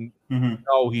people were like,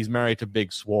 "No, he's married to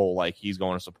Big Swole. Like he's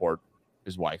going to support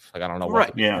his wife." Like I don't know.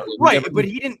 Right. Right. But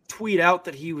he didn't tweet out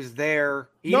that he was there.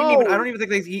 I don't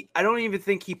even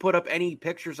think he put up any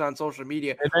pictures on social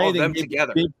media of them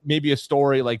together. Maybe a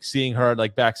story like seeing her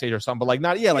like backstage or something, but like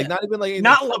not even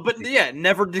like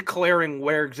never declaring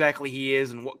where exactly he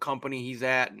is and what company he's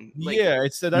at. And like,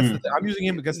 that's the thing. I'm using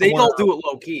him because they all do it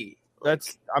low key.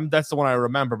 That's the one I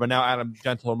remember. But now Adam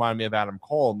Gentle reminded me of Adam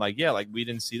Cole. I'm like, we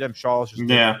didn't see them. Charlotte's just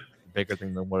bigger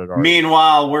thing than what it already.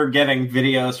 Meanwhile, we're getting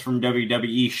videos from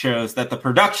WWE shows that the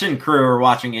production crew are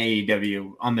watching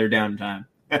AEW on their downtime.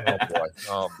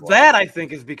 Oh boy. That I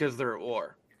think is because they're at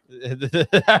war.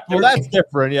 Well, that's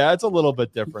different. Yeah, it's a little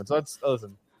bit different. So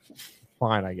listen,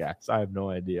 fine, I guess. I have no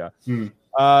idea.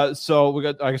 So we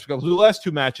got the last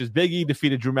two matches. Big E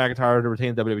defeated Drew McIntyre to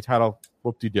retain the WWE title.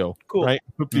 Whoop-de-doo. Cool. Right?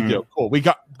 Whoop-de-doo. Cool. We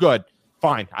got good.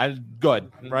 Fine.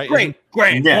 Good. Right?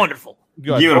 Great. Wonderful.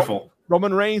 Good. Beautiful.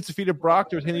 Roman Reigns defeated Brock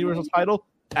to retain the Universal title.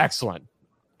 Excellent.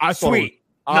 Sweet.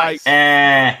 Nice.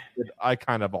 I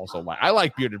kind of also like. I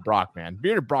like bearded Brock, man.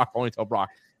 Bearded Brock. Ponytail Brock.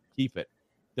 Keep it.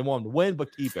 They want him to win,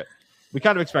 but keep it. We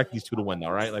kind of expect these two to win, though,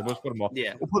 right? Like, let's put them all.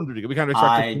 Yeah. We'll put them together. We kind of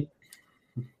expect.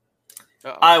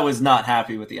 I was not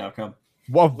happy with the outcome.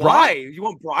 Well, why? You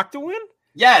want Brock to win?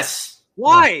 Yes.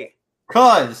 Why?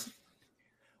 Because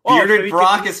bearded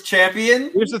Brock is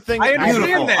champion. Here's the thing. I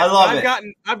understand that. I love it.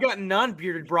 I've gotten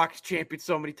non-bearded Brock as champion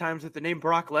so many times that the name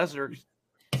Brock Lesnar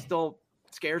still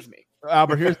scares me.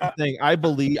 Albert, here's the thing.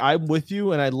 I'm with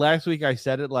you. And last week I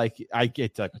said it like I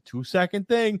get like a 2-second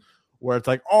thing where it's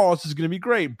like, oh, this is going to be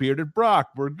great. Bearded Brock.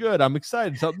 We're good. I'm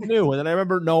excited. Something new. And then I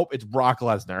remember, nope, it's Brock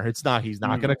Lesnar. It's not. He's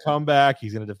not going to come back.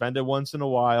 He's going to defend it once in a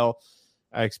while.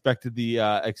 I expected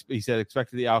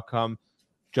expected the outcome,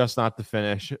 just not the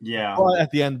finish. Yeah. But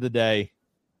at the end of the day,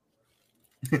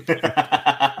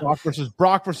 Brock versus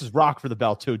Rock for the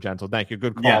belt too, Gentle. Thank you.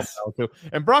 Good call. Yes. Too.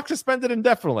 And Brock suspended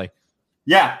indefinitely.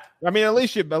 Yeah. I mean, at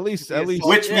least.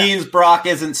 Which means Brock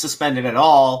isn't suspended at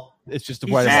all. It's just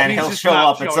and he'll show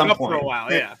up at some point for a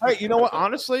while. Yeah. Hey, you know what?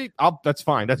 Honestly, that's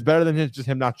fine. That's better than just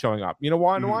him not showing up. You know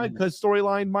why? Why? Because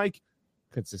storyline, Mike,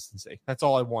 consistency. That's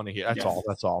all I want to hear. That's all.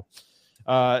 That's all.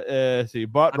 See,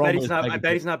 but I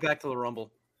bet he's not back to the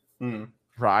Rumble.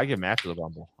 I get mad to the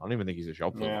Rumble. I don't even think he's a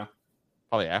show. Yeah.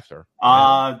 Probably after.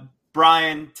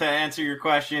 Brian, to answer your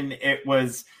question, it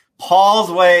was Paul's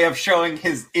way of showing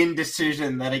his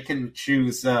indecision that he can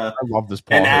choose I love this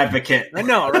Paul an advocate. I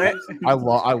know, right?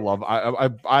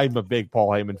 I'm a big Paul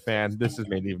Heyman fan. This has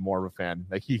made me even more of a fan.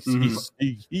 Like he's Are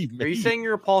you saying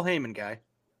you're a Paul Heyman guy?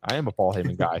 I am a Paul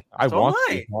Heyman guy.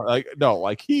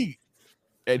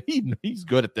 He's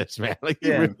good at this, man. Like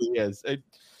he really is.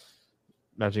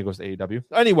 Imagine he goes to AEW.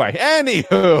 Anyway, then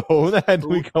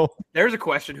we go. There's a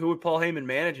question: who would Paul Heyman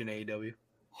manage in AEW?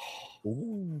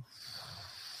 Ooh.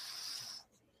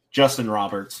 Justin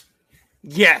Roberts.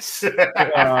 Yes. Who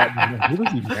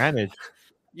does he manage?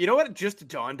 You know what just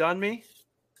dawned on me?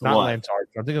 Not Lance Archer.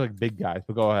 I'm thinking like big guys,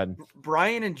 but go ahead.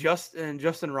 Brian and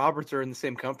Justin Roberts are in the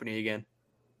same company again.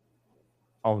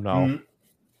 Oh no. Mm-hmm.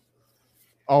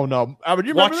 Oh no. Albert,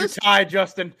 you remember Watch your tie,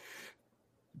 Justin.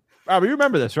 Albert, you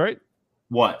remember this, right?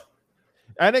 What?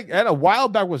 And a while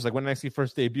back was like when NXT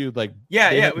first debuted. Like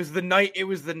it was the night. It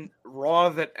was the Raw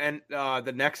that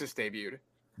the Nexus debuted.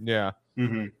 Yeah.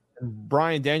 Mm-hmm.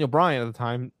 Daniel Bryan at the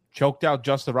time choked out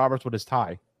Justin Roberts with his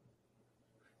tie.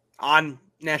 on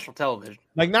national television.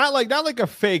 Like not like a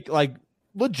fake, like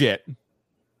legit,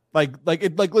 like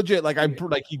legit.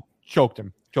 Like he choked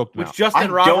him Which out. Justin I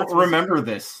Roberts don't remember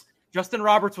this. Justin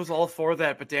Roberts was all for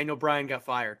that, but Daniel Bryan got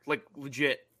fired. Like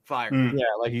legit fired. Yeah,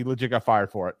 like he legit got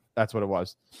fired for it. That's what it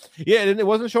was. Yeah, and it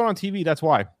wasn't shown on TV. That's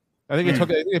why. I think it took.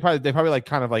 They probably like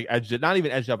kind of like edged it. Not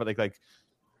even edged up, but like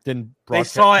didn't. They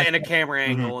saw it in a camera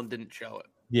angle and didn't show it.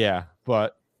 Yeah,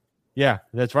 but yeah,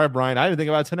 that's right, Brian. I didn't think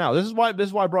about it till now. This is why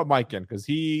I brought Mike in, because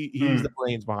he's the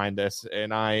brains behind this,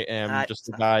 and I am just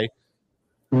the guy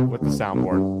with the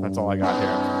soundboard. That's all I got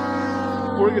here.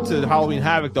 Before we get to Halloween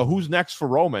Havoc, though, who's next for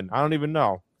Roman? I don't even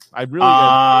know. I really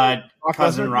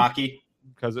Cousin Rocky.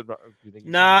 Cousin.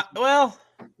 Nah, well,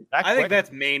 I I think that's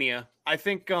Mania. I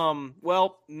think the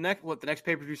next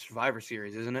pay-per-view Survivor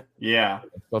Series, isn't it? Yeah.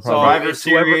 Survivor it's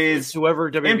Series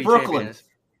whoever WWE in Brooklyn.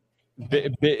 champion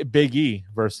is. Big E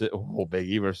versus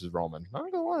Roman. I'm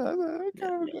not gonna lie.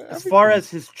 As far as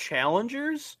his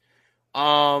challengers,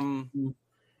 probably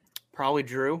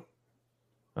Drew.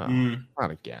 Not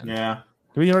again. Yeah.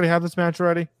 Do we already have this match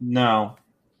already? No.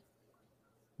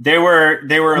 They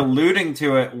were alluding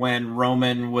to it when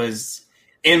Roman was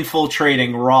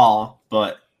infiltrating Raw,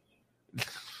 but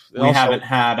we haven't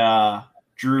had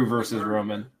Drew versus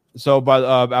Roman. So,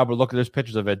 but Albert, look, there's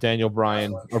pictures of it.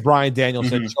 Brian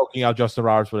Danielson choking out Justin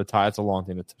Roberts with a tie. It's a long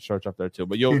thing to search up there too.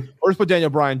 But you'll first put Daniel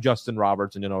Bryan, Justin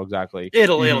Roberts, and you know exactly.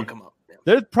 It'll come up.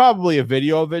 There's probably a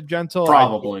video of it, Gentle.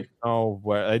 Probably.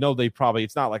 I know they probably.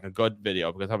 It's not like a good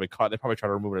video because they probably try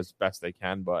to remove it as best they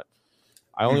can. But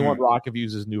I only want Rock if he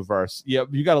uses new verse. Yeah,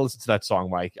 you got to listen to that song,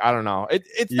 Mike. I don't know.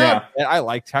 It's not. I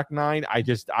like Tech Nine. I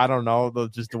don't know.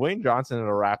 Just Dwayne Johnson and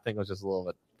a rap thing was just a little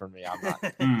bit for me.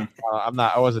 I'm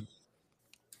not. I wasn't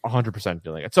 100%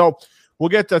 feeling it. So we'll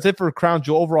get. That's it for Crown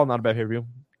Jewel. Overall, not a bad pay-per-view.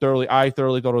 I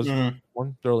thoroughly thought it was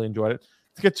one. Thoroughly enjoyed it.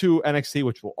 Let's get to NXT,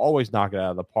 which will always knock it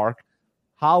out of the park.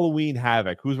 Halloween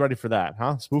Havoc. Who's ready for that?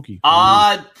 Huh? Spooky.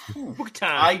 I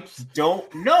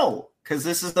don't know, because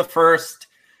this is the first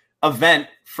event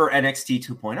for NXT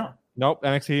 2.0. Nope,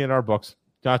 NXT in our books.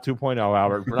 Not 2.0,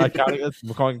 Albert. We're not counting this.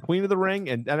 We're calling Queen of the Ring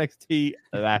and NXT.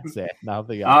 That's it.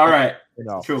 Nothing else. All right.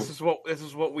 Cool.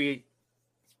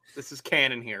 This is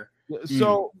canon here.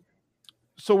 So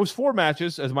it was 4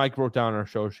 matches, as Mike wrote down on our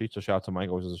show sheet. So shout out to Mike,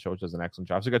 always does a show, does an excellent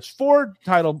job. So it gets 4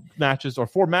 title matches, or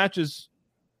 4 matches.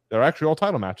 They're actually all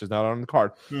title matches now on the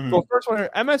card. So first one here,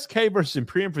 MSK versus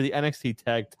Imperium for the NXT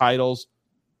tag titles.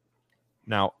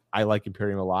 Now, I like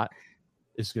Imperium a lot.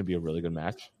 This is going to be a really good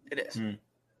match. It is.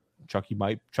 Chucky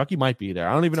might be there.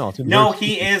 I don't even know. No,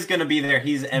 he is going to be there.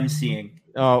 He's emceeing.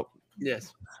 Oh,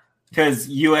 yes. Because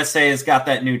USA has got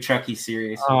that new Chucky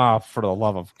series. Oh, for the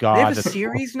love of God! They have a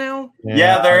series now.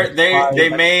 Yeah, they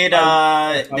made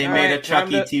a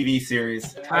Chucky TV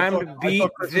series. Time to beat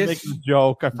this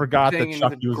joke. I forgot that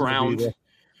Chucky was going to be there.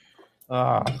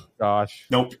 Oh gosh.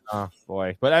 Nope. Oh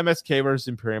boy. But MSK versus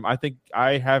Imperium. I think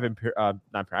I have I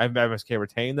have MSK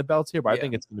retaining the belts here, but I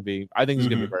think it's going to be. I think it's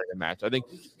going to be a very good match. I think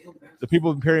the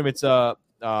people of Imperium. It's Fabian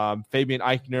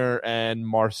Eichner and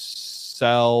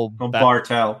Marcel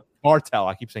Bartel. Bartel.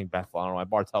 I keep saying Bethel. I don't know why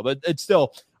Bartel, but it's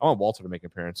still. I want Walter to make an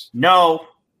appearance. No,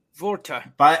 Volta.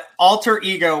 But alter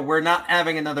ego, we're not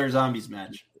having another zombies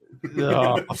match.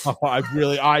 No,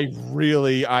 I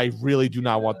really do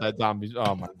not want that zombies.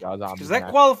 Oh my God, zombies. Does that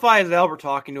qualify as Albert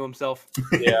talking to himself?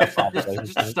 Yeah, probably.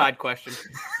 Just a side question.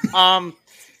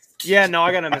 Yeah, no,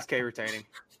 I got MSK retaining.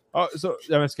 Oh, so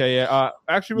MSK, yeah.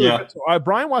 Actually, really good. So,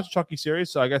 Brian watched Chucky series,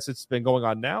 so I guess it's been going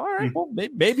on now. All right, well,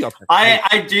 maybe I'll.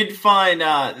 I did find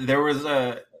there was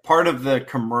a part of the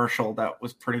commercial that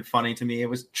was pretty funny to me. It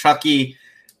was Chucky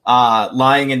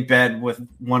lying in bed with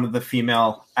one of the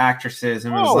female actresses,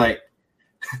 and was like,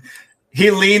 he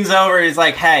leans over. He's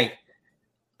like, "Hey,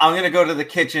 I'm gonna go to the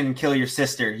kitchen and kill your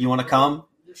sister. You want to come?"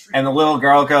 And the little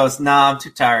girl goes, "Nah, I'm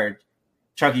too tired."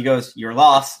 Chucky goes, "Your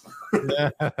loss."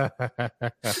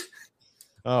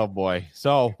 Oh boy.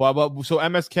 So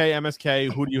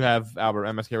MSK, who do you have, Albert?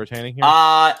 MSK retaining here?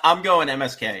 I'm going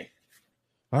MSK.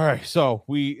 All right. So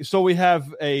we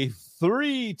have a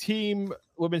 3-team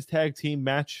women's tag team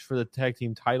match for the tag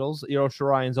team titles. Io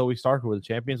Shirai and Zoe Stark, who are the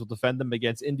champions, will defend them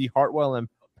against Indy Hartwell and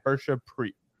Persha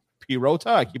Pirota.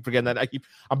 I keep forgetting that.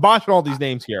 I'm botching all these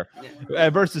names here.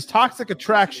 Versus Toxic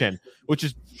Attraction, which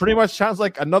is pretty much sounds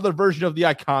like another version of the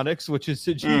Iconics, which is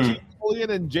Gigi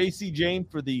Julian and JC Jane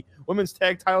for the women's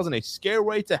tag titles in a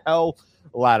Stairway to Hell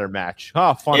ladder match.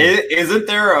 Oh, funny. Isn't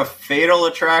there a Fatal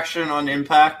Attraction on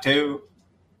Impact too?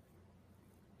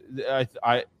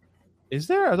 Is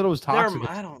there? I thought it was Toxic.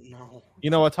 I don't know.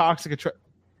 You know, a Toxic Attraction.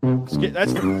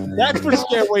 That's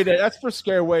for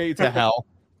Stairway to Hell.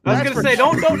 I was gonna say,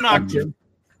 don't knock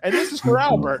And this is for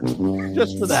Albert,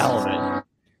 just for the hell of it.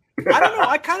 I don't know.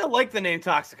 I kind of like the name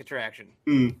Toxic Attraction.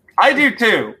 I do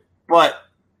too, but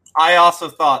I also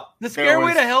thought The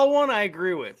Stairway to Hell one I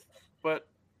agree with, but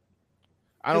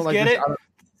I don't just like get this. it.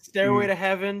 Stairway to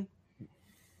Heaven,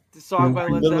 the song by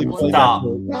Led Literally Zeppelin. played Stop.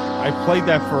 I played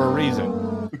that for a reason.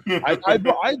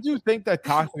 I do think that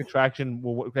Toxic Attraction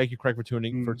will. Thank you, Craig, for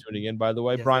tuning in. By the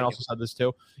way, Yes, Brian thank also said this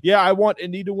too. Yeah, I want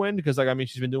Indy to win because,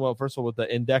 she's been doing well. First of all, with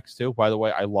the Index too. By the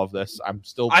way, I love this. I'm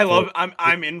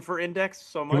in for Index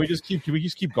so much. Can we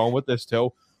just keep going with this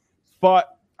too?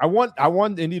 But I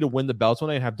want Indy to win the belts one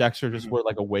day and have Dexter just wear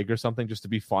like a wig or something just to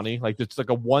be funny. Like it's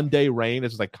like a 1 day reign.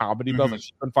 It's just like comedy belts. Like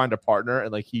she couldn't find a partner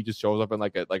and like he just shows up in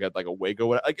like a wig or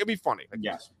whatever. Like it'd be funny. Like,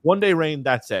 Yes. 1 day reign.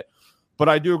 That's it. But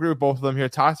I do agree with both of them here.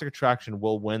 Toxic Attraction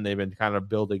will win. They've been kind of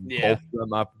building both of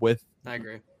them up with I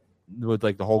agree. with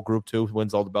like the whole group too.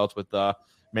 Wins all the belts with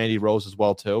Mandy Rose as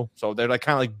well too. So they're like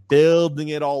kind of like building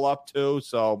it all up too.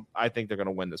 So I think they're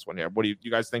gonna win this one here. What do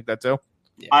you guys think that too?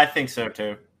 Yeah. I think so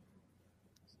too.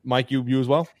 Mike, you as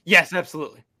well? Yes,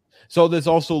 absolutely. So this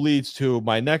also leads to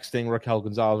my next thing: Raquel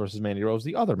Gonzalez versus Mandy Rose,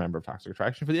 the other member of Toxic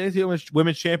Attraction for the NXT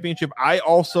Women's Championship.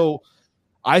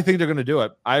 I think they're going to do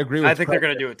it. I agree with. I think they're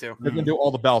going to do it too. They're going to do all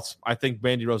the belts. I think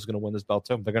Mandy Rose is going to win this belt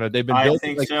too. They've been. I building,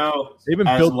 think like, so. They've been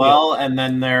as building well, and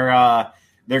then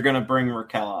they're going to bring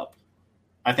Raquel up.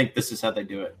 I think this is how they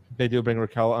do it. They do bring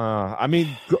Raquel.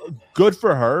 Good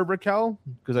for her, Raquel,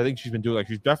 because I think she's been doing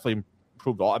she's definitely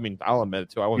improved all. I mean, I'll admit it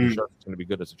too. I wasn't sure if she's going to be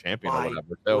good as a champion or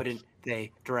whatever. So wouldn't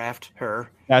they draft her?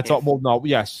 That's all. Well, no,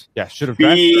 yes, should have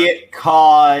drafted her.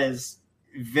 Because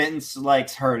Vince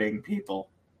likes hurting people.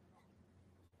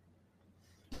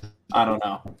 I don't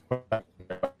know.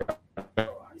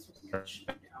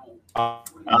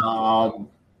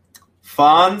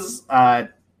 Fonz,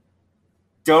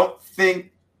 don't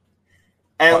think,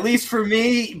 at least for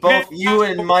me, both you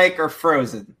and Mike are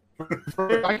frozen.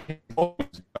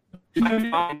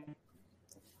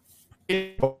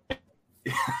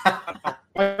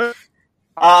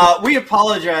 We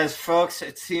apologize, folks.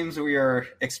 It seems we are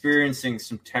experiencing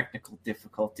some technical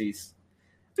difficulties.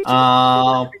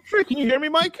 Can you hear me,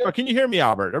 Mike? Or can you hear me,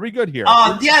 Albert? Are we good here?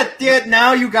 Yeah.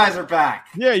 Now you guys are back.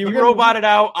 Yeah, you roboted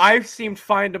out. I seemed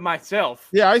fine to myself.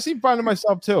 Yeah, I seem fine to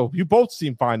myself too. You both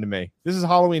seem fine to me. This is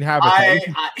Halloween Havoc.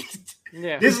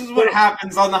 This is what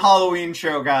happens on the Halloween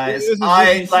show, guys.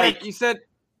 You said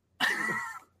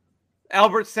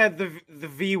Albert said the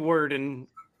V word and.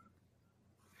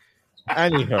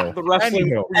 Anyhow, the wrestling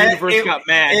universe got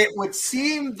mad. It would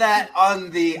seem that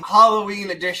on the Halloween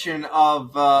edition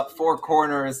of Four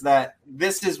Corners that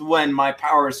this is when my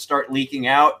powers start leaking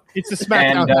out. It's the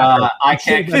SmackDown, and I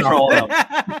can't control them.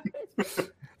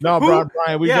 No,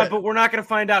 Brian. But we're not going to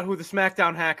find out who the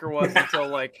SmackDown hacker was until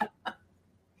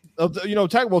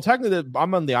technically,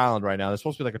 I'm on the island right now. There's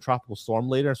supposed to be like a tropical storm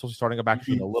later. It's supposed to be starting up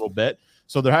actually in a little bit.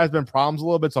 So there has been problems a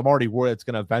little bit. So I'm already worried it's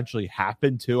going to eventually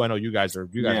happen too. I know you guys are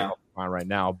fine right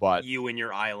now, but you and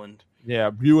your island.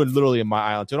 Yeah, you and literally in my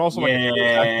island too. And also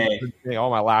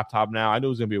on my laptop now. I knew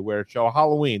it was going to be a weird show.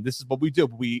 Halloween. This is what we do.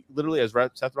 We literally, as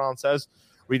Seth Rollins says,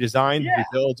 redesign,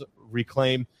 rebuild,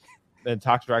 reclaim. Then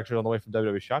Toxic Attraction on the way from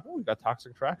WWE Shop. Oh, we got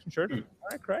Toxic Attraction shirt. All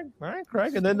right,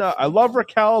 Craig. And then I love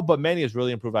Raquel, but Manny has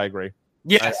really improved. I agree.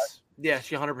 Yes,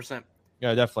 she 100%.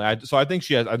 Yeah, definitely. I think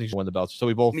she'll win the belt. So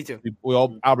we both. Me too. We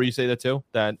all. Albert, you say that too.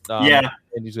 That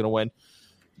Andy's going to win.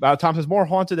 Tom says more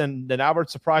haunted than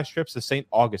Albert's surprise trips to St.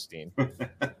 Augustine.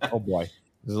 Oh boy,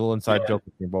 there's a little inside joke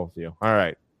between both of you. All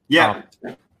right. Yeah.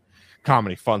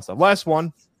 Comedy, fun stuff. Last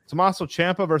one: Tommaso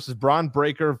Ciampa versus Braun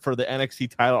Breaker for the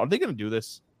NXT title. Are they going to do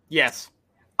this? Yes,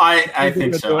 I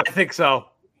think so. I think so.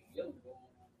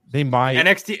 They might.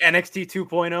 NXT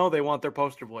 2.0. They want their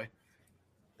poster boy.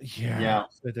 Yeah.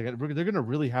 They're going to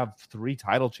really have 3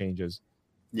 title changes.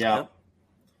 Yeah.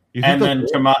 And then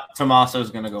Tommaso's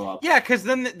going to go up. Yeah, because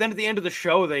then at the end of the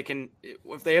show, they can,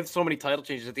 if they have so many title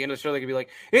changes at the end of the show, they can be like,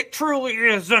 it truly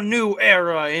is a new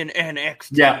era in NXT.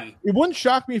 Yeah. It wouldn't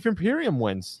shock me if Imperium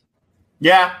wins.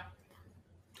 Yeah.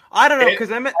 I don't know, because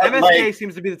MSK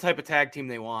seems to be the type of tag team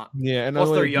they want. Yeah, and plus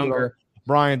they're younger.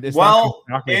 Brian, if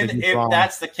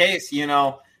that's the case,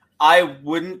 I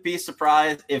wouldn't be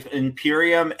surprised if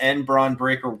Imperium and Braun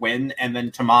Breaker win, and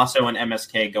then Tommaso and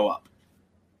MSK go up.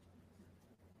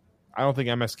 I don't think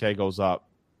MSK goes up.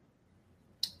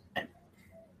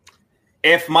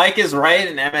 If Mike is right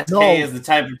and MSK is the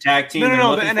type of tag team the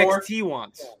NXT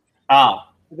wants. Oh.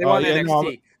 They want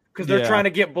NXT because they're trying to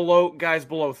get guys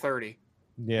below 30.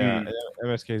 Yeah,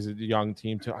 MSK is a young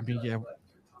team too. I mean,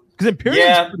 because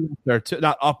Imperium's up there too,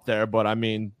 not up there, but I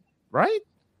mean, right?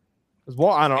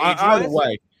 Well, I don't know. Either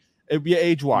way, It'd be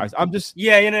age-wise. I'm just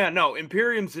no.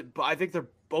 Imperium's. I think they're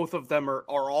both of them are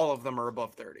all of them are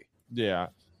above 30. Yeah.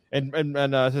 And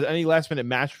so any last-minute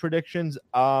match predictions?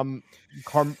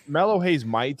 Carmelo Hayes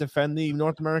might defend the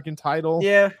North American title.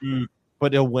 Yeah.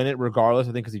 But he'll win it regardless,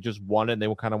 I think, because he just won it, and they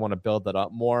will kind of want to build that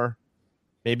up more.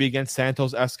 Maybe against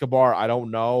Santos Escobar. I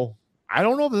don't know. I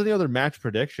don't know if there's any other match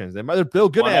predictions. They might have Bill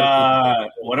good at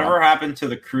it. Whatever happened to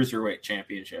the Cruiserweight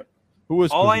Championship? Who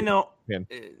was all I know? Yeah.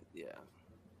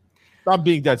 I'm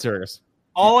being dead serious.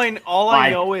 All I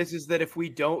know is that if we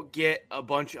don't get a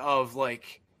bunch of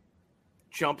like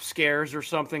jump scares or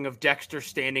something of Dexter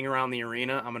standing around the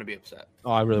arena, I'm gonna be upset.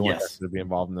 Oh, I really want Dexter to be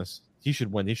involved in this. He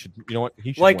should win. He should. You know what?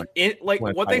 He should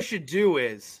win. What they should do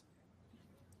is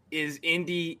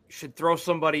Indy should throw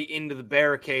somebody into the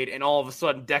barricade, and all of a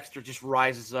sudden Dexter just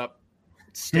rises up,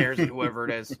 stares at whoever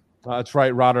it is. That's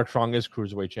right. Roderick Strong is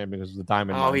Cruiserweight champion because of the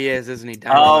Diamond Mine. He is, isn't he?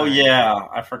 Yeah.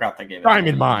 I forgot they gave it.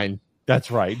 Diamond Mine. That's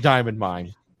right. Diamond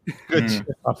Mine. Good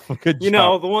stuff. Good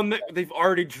the one that they've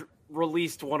already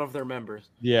released one of their members.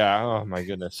 Yeah. Oh, my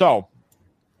goodness. So,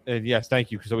 and yes,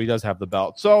 thank you. So he does have the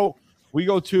belt. So we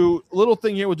go to a little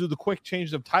thing here. We'll do the quick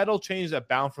change of title change at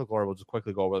Bound for Glory. We'll just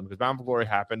quickly go over them because Bound for Glory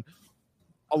happened.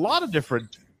 A lot of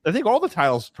different. I think all the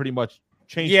titles pretty much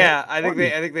changed. Yeah, I think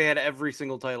they had every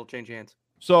single title change hands.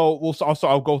 So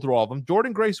I'll go through all of them.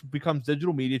 Jordynne Grace becomes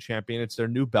digital media champion. It's their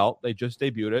new belt. They just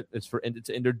debuted it. It's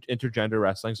intergender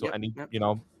wrestling. So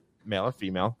male or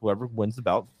female, whoever wins the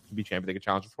belt can be champion. They can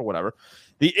challenge for whatever.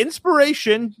 The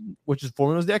Inspiration, which is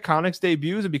formerly known as the Iconics,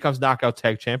 debuts and becomes knockout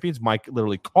tag champions. Mike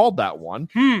literally called that one.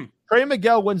 Trey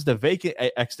Miguel wins the vacant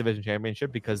X Division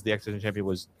championship because the X Division champion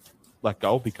was let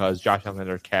go because Josh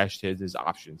Alexander cashed his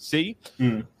option C.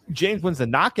 James wins the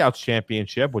Knockouts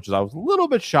championship, which I was a little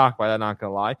bit shocked by that, not going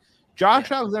to lie.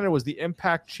 Josh Alexander was the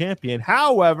Impact champion.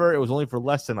 However, it was only for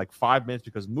less than 5 minutes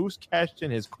because Moose cashed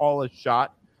in his call-less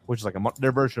shot, which is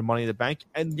their version of Money in the Bank.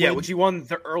 Which he won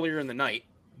earlier in the night.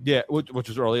 Yeah, which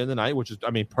was early in the night, which is,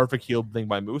 perfect heel thing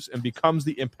by Moose, and becomes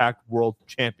the Impact World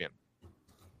Champion.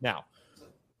 Now,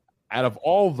 out of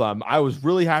all of them, I was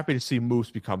really happy to see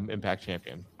Moose become Impact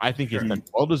Champion. I think he's been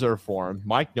well-deserved for him.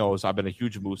 Mike knows I've been a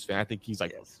huge Moose fan. I think he's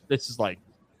this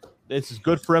is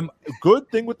good for him. Good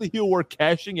thing with the heel work,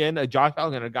 cashing in. Josh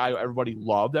Alexander, a guy who everybody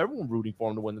loved. Everyone rooting for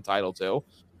him to win the title, too.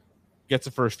 Gets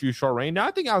the first few short reign. Now,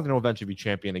 I think Alexander will eventually be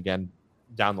champion again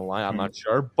down the line. I'm not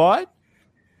sure, but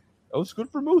it was good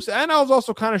for Moose. And I was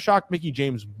also kind of shocked Mickie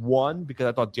James won because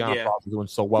I thought Deanna Cross was doing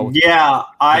so well.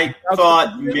 I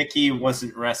thought Mickie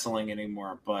wasn't wrestling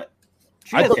anymore, but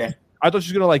I thought she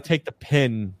was going to take the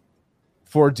pin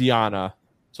for Deanna.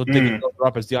 So they can build her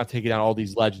up as Deanna taking down all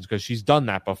these legends because she's done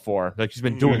that before. She's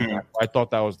been doing that. I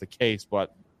thought that was the case,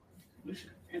 but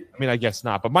I guess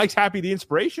not. But Mike's happy the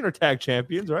Inspiration are tag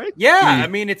champions, right? Yeah,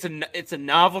 it's a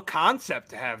novel concept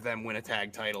to have them win a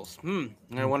tag titles.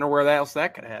 I wonder where else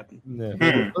that could happen. Yeah.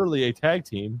 They were literally a tag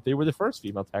team. They were the first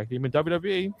female tag team in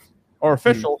WWE, or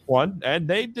official one, and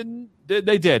they didn't.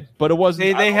 They did, but it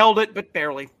wasn't. They held it, but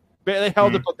barely. They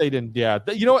held it, but they didn't. Yeah,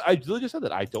 you know what? I literally just said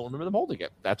that. I don't remember them holding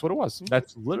it. That's what it was.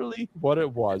 That's literally what it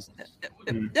was.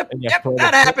 Yep,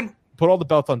 that happened. Put all the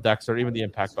belts on Dexter, even the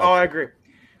Impact belt. Oh, I agree.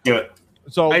 Do it.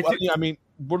 So, what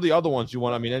are the other ones you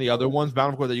want? Any other ones,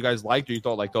 Bound for Glory, that you guys liked, or you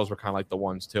thought those were kind of the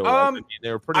ones too?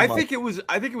 They were pretty. I think it was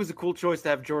a cool choice to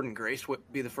have Jordynne Grace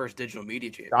be the first digital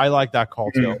media champion. I like that call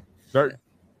too. Very,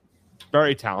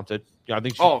 very talented. Yeah, I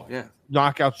think.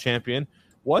 Knockouts champion.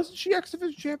 Wasn't she X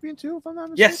Division champion too? If I'm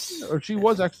not mistaken, yes, or she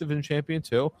was X Division champion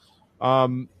too.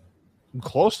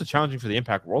 Close to challenging for the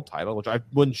Impact World title, which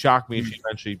wouldn't shock me if she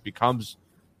eventually becomes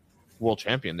world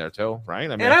champion there too,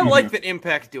 right? I like that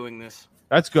Impact's doing this.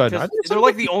 That's good.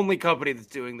 They're the only company that's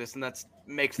doing this, and that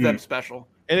makes them special.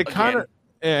 And it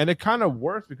kind of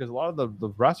works because a lot of the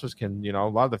wrestlers can, a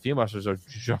lot of the female wrestlers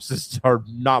are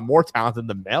not more talented than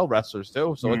the male wrestlers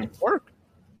too. So it can work.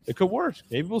 It could work.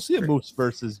 Maybe we'll see a Moose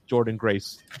versus Jordynne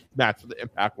Grace match for the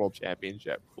Impact World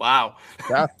Championship. Wow.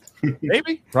 Yeah.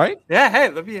 Maybe, right? Yeah. Hey,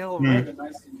 that'd be hell of a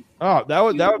nice. Oh, that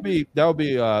would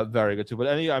be very good too. But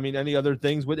any other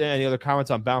things? With any other comments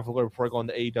on Bound for Glory before I go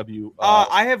into AEW?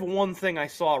 I have one thing I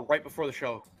saw right before the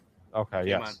show. Okay.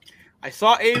 Yes. I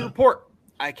saw a report.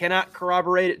 I cannot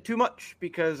corroborate it too much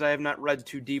because I have not read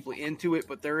too deeply into it,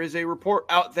 but there is a report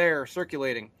out there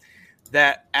circulating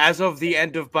that as of the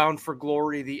end of Bound for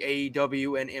Glory, the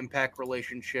AEW and Impact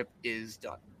relationship is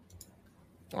done.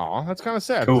 Oh, that's kind of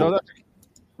sad. Cool. So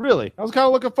really, I was kind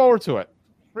of looking forward to it.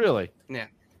 Really? Yeah.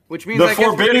 Which means the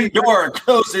forbidden door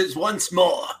closes once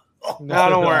more. No,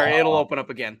 don't worry. It'll open up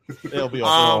again. It'll be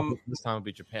open. This time it'll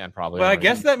be Japan, probably. But I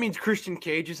guess that means Christian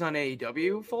Cage is on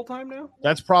AEW full-time now?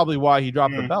 That's probably why he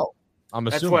dropped the belt. I'm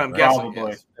That's assuming what I'm right? guessing.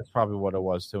 Probably. Yes. That's probably what it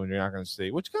was too, and you're not going to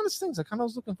see. Which kind of stings. I kind of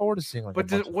was looking forward to seeing. Like,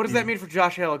 But what does that mean for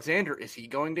Josh Alexander? Is he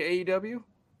going to AEW?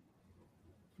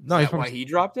 No, Is he's that why he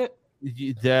dropped it?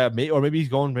 Yeah, or maybe he's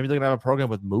going. Maybe they're gonna have a program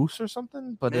with Moose or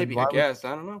something. But Maybe, I guess.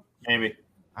 I don't know. Maybe.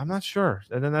 I'm not sure.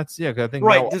 And then that's 'cause I think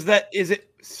Right. now- Is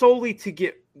it solely to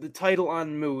get the title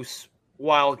on Moose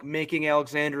while making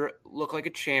Alexander look like a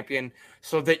champion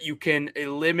so that you can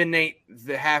eliminate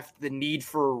the need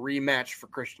for a rematch for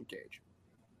Christian Cage?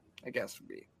 I guess would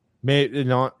be. maybe You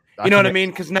know what I mean?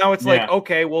 Because now it's like,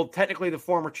 okay, well, technically the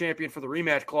former champion for the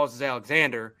rematch clause is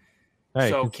Alexander. Hey,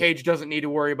 So Cage doesn't need to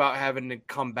worry about having to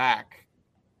come back.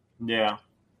 Yeah.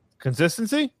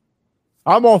 consistency.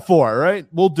 I'm all for it. Right,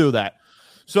 we'll do that.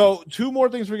 So 2 more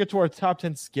things. We get to our top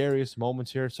 10 scariest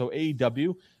moments here. So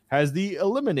AEW has the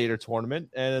Eliminator tournament,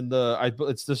 and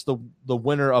it's just the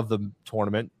winner of the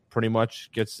tournament pretty much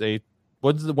gets a.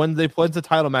 When's the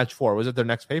title match for? Was it their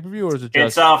next pay per view, or is it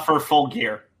just It's for Full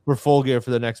Gear? for Full Gear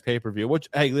for the next pay per view? Which,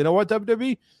 hey, you know what,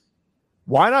 WWE,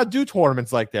 why not do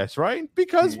tournaments like this, right?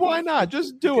 Because why not?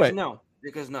 Just do it.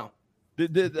 Because no.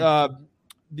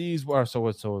 These were so.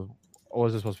 What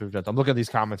was this supposed to be presented? I'm looking at these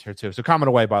comments here too. So comment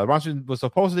away, by the way. Bronson was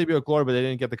supposed to debut at Glory, but they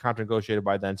didn't get the contract negotiated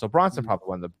by then. So Bronson probably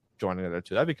wound up joining there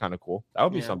too. That'd be kind of cool. That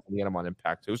would be something to get him on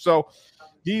Impact too. So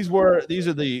these are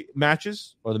the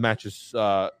matches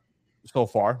so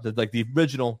far. Like the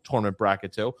original tournament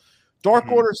bracket too.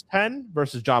 Dark Order's 10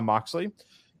 versus Jon Moxley.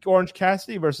 Orange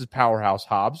Cassidy versus Powerhouse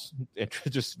Hobbs.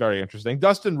 Just very interesting.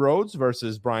 Dustin Rhodes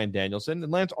versus Bryan Danielson.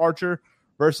 And Lance Archer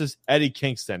versus Eddie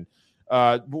Kingston.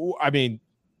 I mean,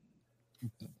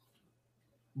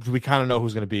 we kind of know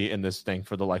who's going to be in this thing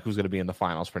for who's going to be in the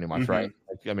finals, pretty much, right?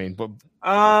 I mean, but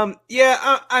I'm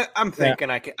thinking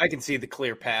I can see the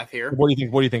clear path here. what do you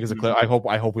think? What do you think is a clear? I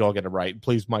hope we all get it right.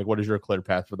 Please, Mike, what is your clear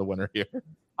path for the winner here?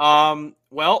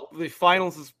 Well, the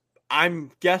finals is.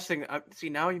 I'm guessing. See,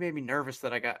 now you made me nervous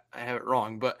that I have it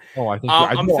wrong, but I think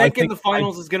I'm thinking the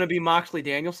finals is going to be Moxley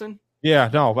Danielson.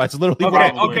 Yeah, no, that's literally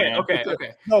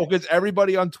Okay. No, because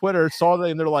everybody on Twitter saw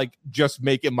that and they're like, just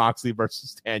make it Moxley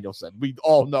versus Danielson. We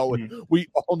all know it. We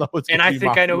all know it's. And I think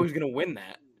Moxley. I know who's going to win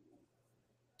that.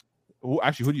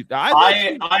 Actually, who do you?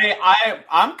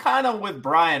 I'm kind of with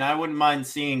Brian. I wouldn't mind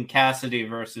seeing Cassidy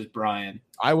versus Brian.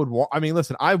 I would want. I mean,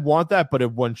 listen, I want that, but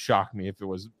it wouldn't shock me if it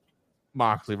was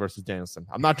Moxley versus Danielson.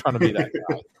 I'm not trying to be that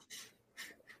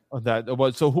guy.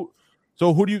 So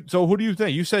who do you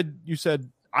think? You said.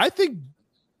 I think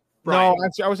Brian. No.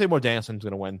 Actually, I would say more Danielson's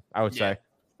going to win. I would say,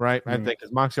 right? I think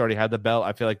because Moxley already had the belt.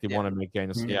 I feel like they want to make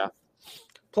Danielson. Yeah.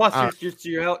 Plus,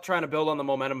 you're trying to build on the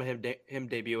momentum of him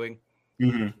debuting.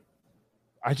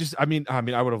 I mean,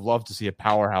 I would have loved to see a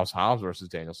Powerhouse Hobbs versus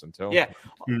Danielson too. Yeah,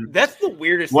 that's the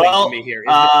weirdest thing to me here.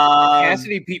 Is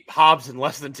Cassidy beat Hobbs in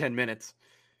less than 10 minutes.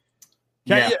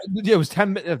 Yeah, it was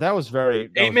 10 minutes. That was very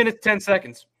 8 minutes 10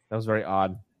 seconds. That was very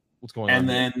odd. What's going on? And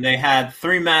then they had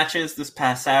 3 matches this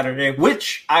past Saturday,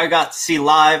 which I got to see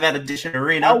live at Edition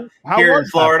Arena here in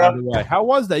Florida. How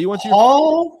was that? You went to?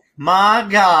 Oh my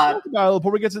God!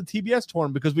 Before we get to the TBS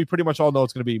tournament, because we pretty much all know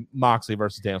it's going to be Moxley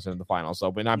versus Danielson in the final. So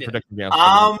we're not predicting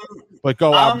Danielson. But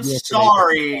go out. I'm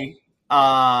sorry,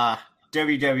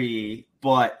 WWE,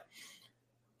 but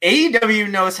AEW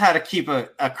knows how to keep a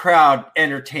crowd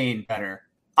entertained better.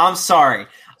 I'm sorry.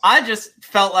 I just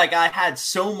felt like I had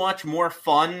so much more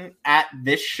fun at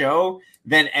this show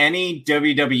than any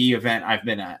WWE event I've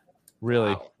been at.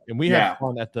 Really? Wow. And we had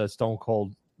fun at the Stone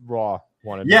Cold Raw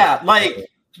one. Yeah, like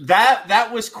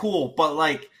that was cool, but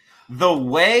like the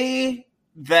way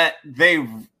that they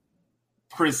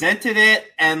presented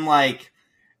it and like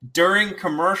during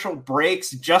commercial breaks,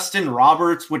 Justin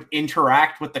Roberts would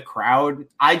interact with the crowd.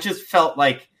 I just felt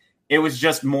like it was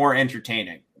just more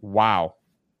entertaining. Wow.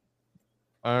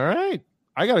 All right.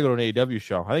 I got to go to an AEW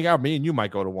show. I think me and you might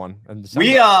go to one.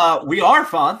 We are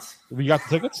fans. We got the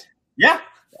tickets? Yeah.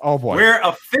 Oh, boy. We're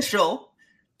official.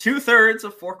 2/3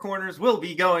 of Four Corners will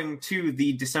be going to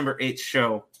the December 8th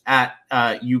show at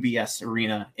UBS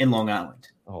Arena in Long Island.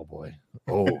 Oh, boy.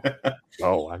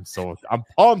 Oh, I'm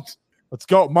pumped. Let's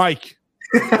go, Mike.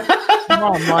 Come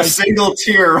on, Mike. A single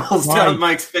tear rolls down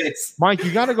Mike's face. Mike,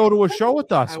 you got to go to a show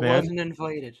with us, man. I wasn't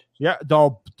invited. Yeah,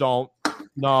 don't.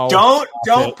 No.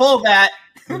 Don't pull that.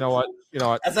 You know what?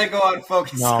 As I go on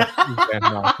focus. No,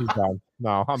 he's done.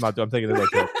 No, I'm not. I'm taking it like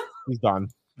this. He's done.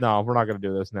 No, we're not going to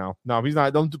do this now. No, he's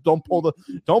not. Don't pull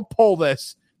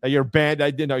this. That you're banned.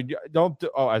 I didn't know. Don't.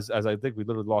 As I think we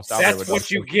literally lost out. That's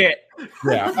what you get.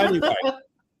 Yeah. Anyway.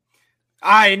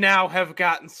 I now have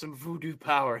gotten some voodoo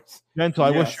powers. Gentle,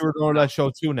 I wish you were going to that show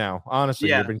too now. Honestly,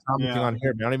 you've been commenting on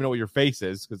here. I don't even know what your face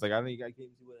is because I don't think I can't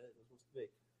see what it was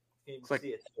supposed to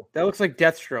be. That looks like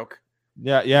Deathstroke.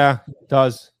 Yeah, it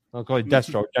does. I'll call it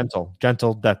Deathstroke.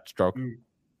 Gentle Deathstroke.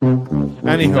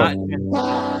 Anyway,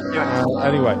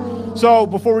 so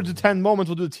before we do 10 moments,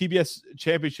 we'll do the TBS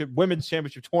Championship, Women's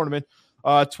Championship Tournament.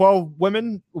 12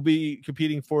 women will be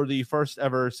competing for the first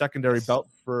ever secondary belt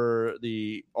for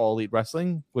the All Elite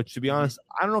Wrestling, which, to be honest,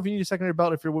 I don't know if you need a secondary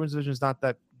belt if your women's division is not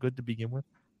that good to begin with,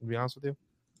 to be honest with you.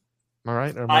 All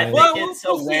right. I think it's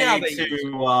a way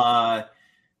to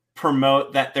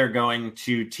promote that they're going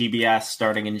to TBS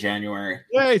starting in January.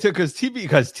 Yeah, because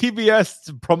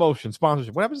TBS promotion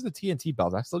sponsorship. What happens to the TNT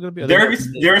belt? That's still going to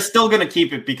be. They're still going to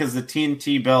keep it because the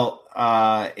TNT belt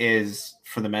is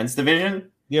for the men's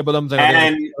division. Yeah, but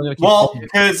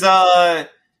because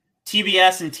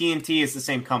TBS and TNT is the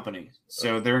same company,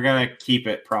 so they're going to keep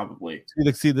it probably.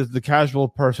 See, the casual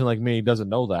person like me doesn't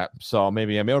know that, so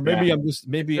maybe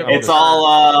it's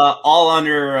all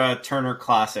under Turner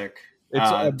Classic.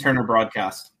 It's Turner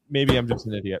Broadcast. Maybe I'm just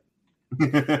an idiot.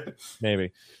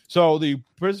 Maybe. So the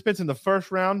participants in the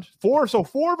first round, four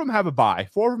of them have a bye.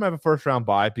 4 of them have a first round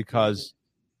bye because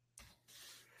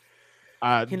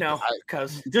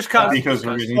because it's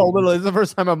the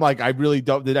first time I'm like, I really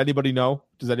don't. Did anybody know?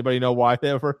 Does anybody know why they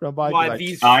have a first round bye?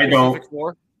 I don't.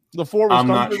 The 4 was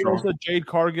Thunder Rosa, Jade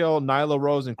Cargill, Nyla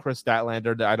Rose, and Chris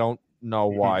Statlander. I don't know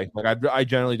why. Like I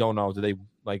generally don't know. Do they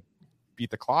beat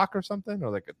the clock or something,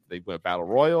 or they went Battle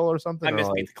Royal or something? I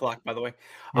missed Beat the Clock, by the way.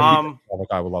 I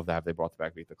would love to have they brought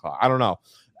back Beat the Clock. I don't know,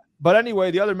 but anyway,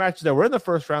 the other matches that were in the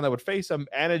first round that would face them: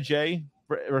 Anna Jay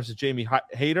versus Jamie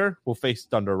Hayter will face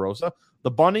Thunder Rosa. The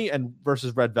Bunny and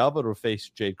versus Red Velvet will face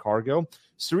Jade Cargill.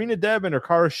 Serena Deb and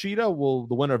Hikaru Shida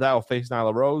the winner of that will face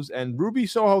Nyla Rose. And Ruby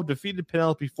Soho defeated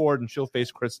Penelope Ford, and she'll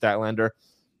face Chris Statlander.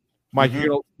 Mike,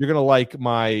 you're gonna like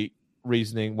my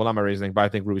reasoning. Well, not my reasoning, but I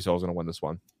think Ruby Soho's gonna win this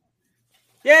one.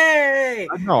 Yay!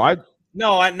 I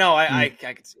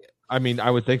could see it. I mean,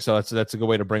 I would think so. That's a good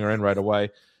way to bring her in right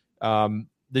away.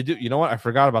 They do. You know what? I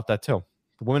forgot about that too.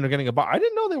 The women are getting a bye. I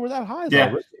didn't know they were that high.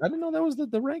 Yeah. I didn't know that was the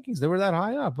rankings. They were that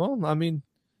high up. Well, I mean,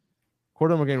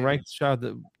 quarter of them are getting ranked.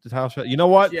 The title shot. You know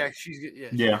what? Yeah, she's good.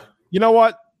 Yeah. You know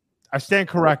what? I stand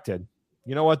corrected.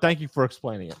 You know what? Thank you for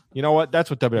explaining it. You know what? That's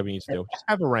what WWE needs to do. Just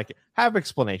have a ranking. Have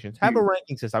explanations. Have a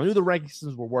ranking system. I knew the ranking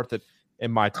systems were worth it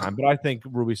in my time, but I think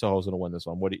Ruby Soho's going to win this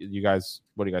one. What do you guys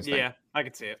think? Yeah, I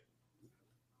could see it.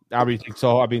 Albert, you think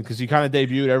so? I mean, because you kind of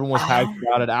debuted. Everyone was hyped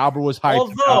about it. Albert was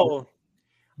hyped. Although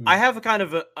I have a kind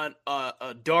of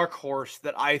a dark horse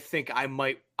that I think I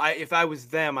might. If I was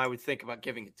them, I would think about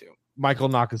giving it to Michael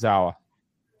Nakazawa.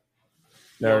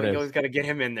 There it is. You always got to get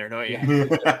him in there, don't you?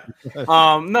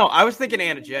 No, I was thinking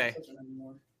Anna Jay.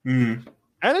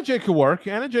 Anna Jay could work.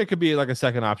 Anna Jay could be like a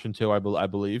second option too. I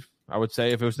believe. I would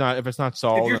say if it's not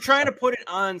Saul. If you're trying to put it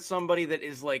on somebody that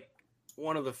is like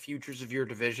one of the futures of your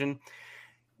division,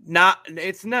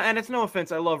 it's no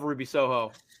offense. I love Ruby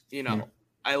Soho.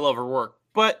 I love her work,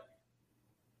 but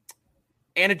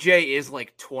Anna Jay is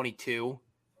like 22.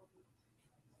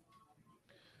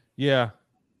 Yeah.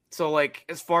 So like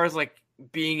as far as like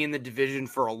being in the division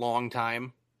for a long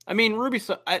time, I mean Ruby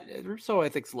Soho I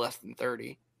think is less than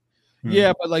 30.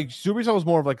 Yeah, but like Ruby Soho is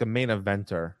more of like a main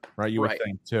eventer, right? You would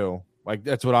think too. Like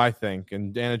that's what I think.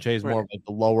 And Anna Jay is more of like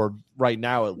the lower right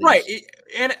now at least. Right.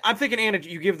 And I'm thinking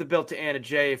you give the belt to Anna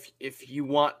Jay if you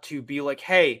want to be like,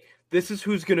 hey, this is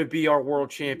who's going to be our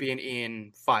world champion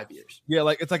in 5 years. Yeah,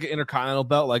 like it's like an intercontinental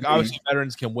belt. Like obviously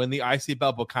veterans can win the IC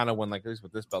belt, but kind of win like this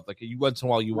with this belt. Like you once in a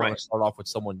while you want to start off with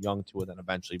someone young to it, and then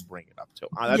eventually bring it up to.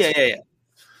 Yeah.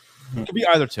 Could be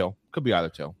either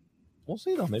two. We'll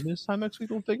see though. Maybe this time next week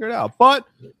we'll figure it out. But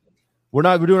we're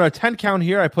doing our 10 count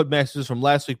here. I put messages from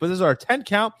last week, but this is our 10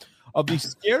 count of the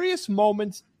scariest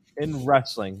moments in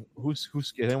wrestling. Who's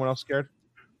scared? Anyone else scared?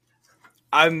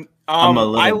 I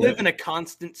live in a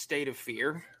constant state of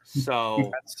fear,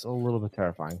 so that's a little bit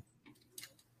terrifying.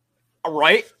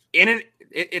 Right?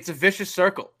 It's a vicious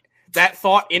circle. That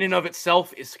thought in and of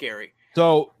itself is scary.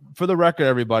 So for the record,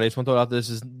 everybody, I just want to throw out this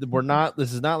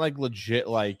is not like legit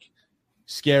like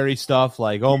scary stuff.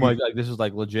 Like oh my god, this is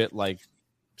like legit like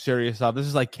serious stuff. This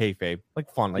is like kayfabe,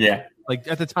 like fun. Like like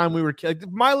at the time we were like,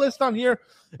 my list on here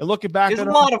and looking back, there's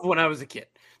a lot of when I was a kid.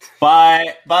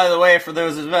 By the way, for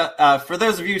those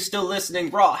of you still listening,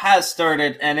 Raw has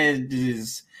started, and it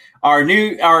is our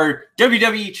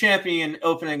WWE champion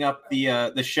opening up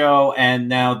the show, and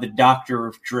now the Doctor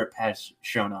of Drip has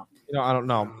shown up. I don't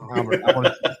know.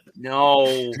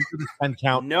 No. 10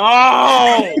 count.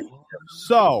 No.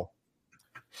 So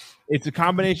it's a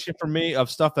combination for me of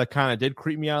stuff that kind of did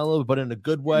creep me out a little bit, but in a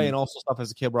good way, and also stuff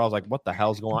as a kid where I was like, what the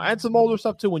hell's going on? And some older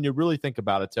stuff too when you really think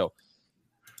about it too.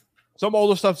 Some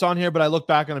older stuff's on here, but I look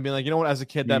back and I'm being like, you know what? As a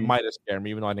kid, that might have scared me,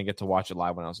 even though I didn't get to watch it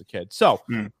live when I was a kid. So,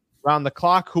 around the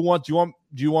clock, do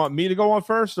you want me to go on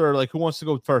first, or like who wants to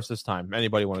go first this time?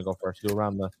 Anybody want to go first? Do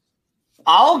around the.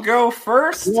 I'll go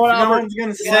first. No one's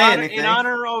gonna say anything. In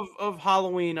honor of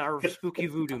Halloween, our spooky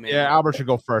voodoo man. Yeah, Albert should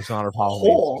go first in honor of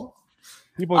Halloween.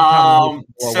 Cool.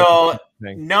 So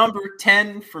number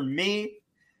 10 for me.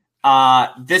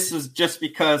 This was just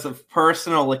because of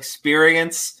personal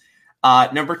experience.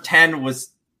 Number 10 was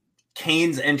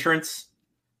Kane's entrance.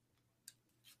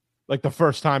 Like the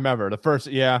first time ever. The first,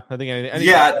 I think any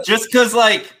just because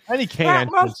like any Kane that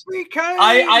entrance. must be Kane.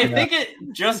 I think it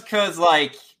just because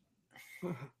like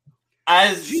when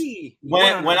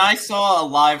I saw a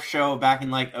live show back in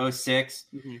like 06,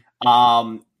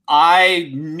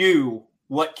 I knew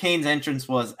what Kane's entrance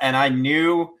was, and I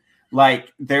knew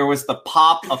like there was the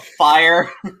pop of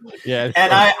fire. And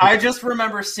I just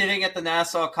remember sitting at the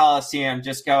Nassau Coliseum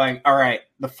just going, all right,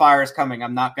 the fire's coming.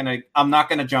 I'm not gonna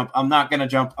jump. I'm not gonna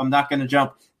jump.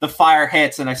 The fire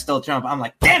hits and I still jump. I'm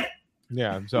like, damn it.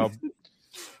 Yeah, so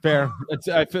fair.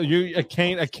 I feel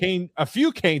a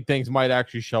few Kane things might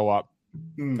actually show up.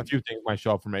 A few things might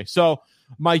show up for me. So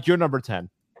Mike, you're number 10.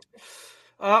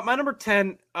 My number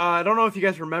 10, I don't know if you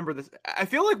guys remember this. I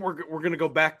feel like we're going to go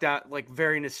back down like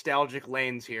very nostalgic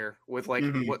lanes here with like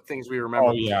what things we remember.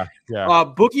 Oh, yeah.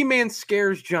 Boogeyman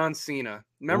scares John Cena.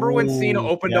 Remember when Cena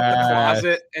opened up the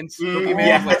closet and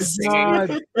Boogeyman was like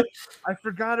singing? I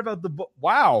forgot about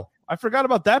I forgot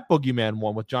about that Boogeyman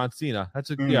one with John Cena.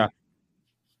 That's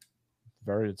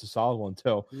it's a solid one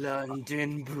too.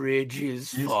 London Bridge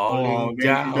is falling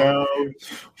down.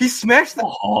 He smashed the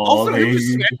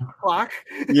clock.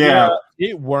 Yeah,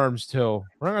 it worms too.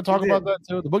 We're not gonna talk about that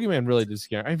too. The Boogeyman really did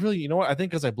scare. You know what? I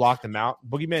think because I blocked him out.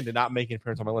 Boogeyman did not make an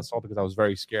appearance on my list all because I was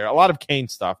very scared. A lot of Kane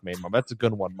stuff made my. That's a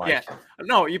good one, Mike. Yeah,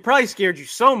 no, you probably scared you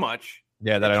so much.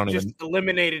 Yeah, that I don't just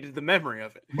eliminated the memory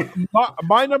of it.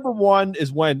 My number 1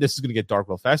 is when this is going to get dark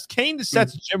real fast. Kane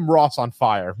sets Jim Ross on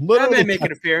fire. Literally, and they make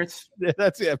an appearance. Yeah,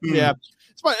 that's it. Yeah,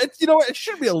 it's fine. It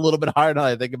should be a little bit higher now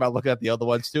that I think about looking at the other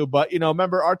ones too. But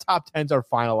remember our top 10s are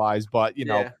finalized. But he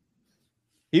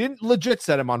didn't legit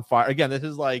set him on fire. Again, this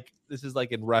is like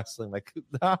in wrestling. Like,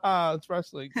 it's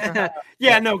wrestling.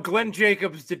 Yeah, no, Glenn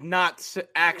Jacobs did not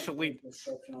actually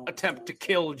attempt to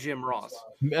kill Jim Ross.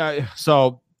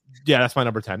 So. Yeah, that's my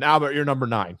number 10. Albert, you're number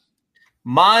 9.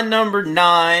 My number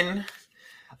 9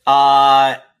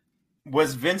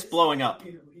 was Vince blowing up.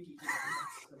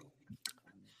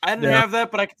 I didn't have that,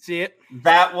 but I could see it.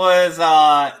 That was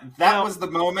was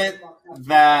the moment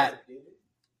that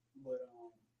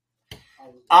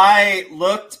I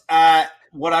looked at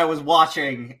what I was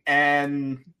watching,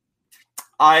 and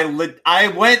I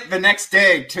went the next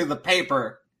day to the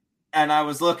paper, and I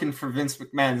was looking for Vince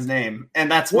McMahon's name, and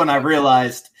that's when I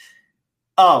realized,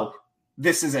 oh,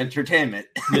 this is entertainment.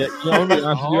 Yeah,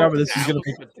 this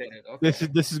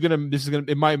is gonna.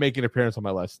 It might make an appearance on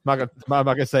my list. I'm not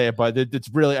gonna say it, but it's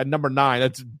really at number 9.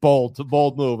 That's bold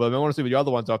move. I want to see what your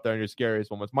other ones up there and your scariest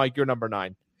one was. Mike, you're number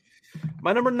 9.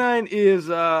 My number 9 is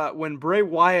when Bray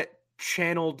Wyatt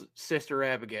channeled Sister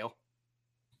Abigail.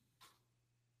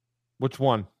 Which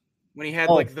one? When he had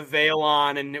like the veil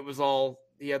on and it was all.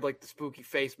 He had like the spooky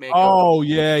face makeup. Oh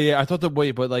yeah. I thought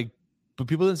but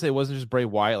people didn't say it wasn't just Bray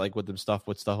Wyatt like with stuff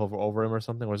over him or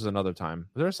something. Or was it another time?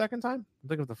 Was there a second time? I'm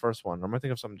thinking of the first one. Or am I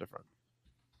thinking of something different?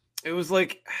 It was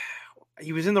like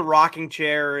he was in the rocking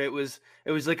chair. It was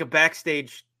like a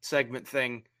backstage segment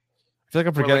thing. I feel like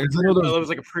I'm forgetting. It was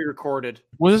like a pre-recorded.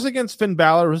 Was this against Finn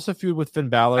Balor? Was this a feud with Finn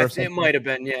Balor? It might have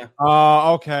been, yeah.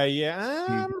 Okay,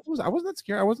 yeah. I wasn't that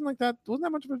scared. I wasn't like that. It wasn't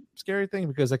that much of a scary thing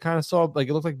because I kind of saw like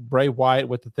it looked like Bray Wyatt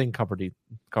with the thing covered him.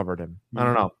 I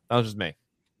don't know. That was just me.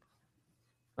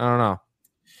 I don't know.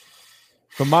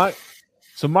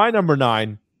 So my number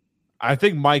 9, I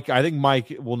think Mike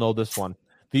will know this one.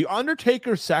 The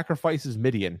Undertaker sacrifices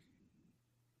Midian.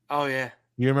 Oh yeah.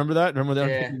 You remember that? Remember that?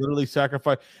 Yeah. Literally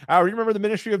sacrifice. Remember the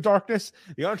Ministry of Darkness?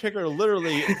 The Undertaker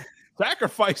literally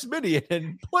sacrificed Midian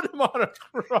and put him on a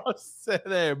cross and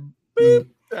then beep.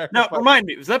 Now, remind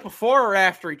me, was that before or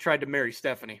after he tried to marry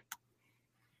Stephanie?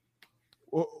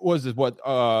 Was it what?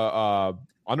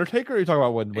 Undertaker? Or are you talking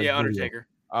about when Undertaker.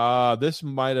 This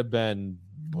might have been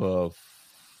before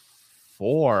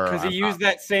because he used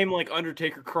that same like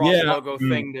Undertaker cross logo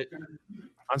thing that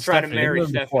I'm trying to marry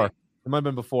Stephanie. It might have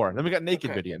been before. Then we got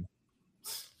Naked Midian.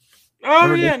 Oh,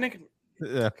 remember Naked.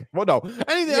 Yeah, okay. Well, no.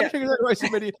 Anything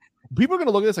Midian. People are going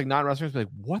to look at this like non-wrestlers and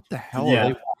be like, what the hell are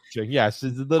they watching? Yes.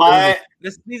 These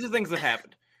are things that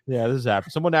happened. Yeah, this has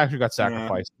happened. Someone actually got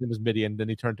sacrificed. It was Midian. Then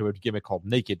he turned to a gimmick called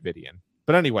Naked Midian.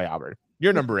 But anyway, Albert,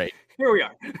 you're number 8. Here we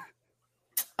are.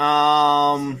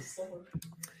 My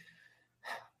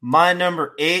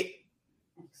number 8.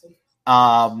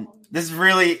 This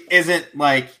really isn't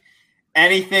like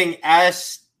anything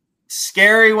as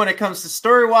scary when it comes to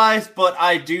story-wise, but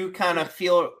I do kind of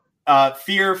feel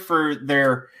fear for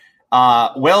their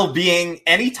well-being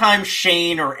anytime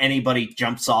Shane or anybody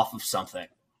jumps off of something.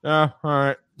 All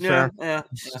right. Yeah, Sure. yeah.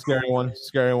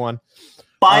 Scary one.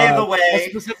 By the A way,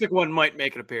 specific one might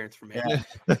make an appearance for me. yeah.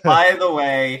 By the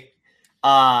way,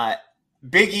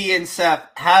 Big E and Seth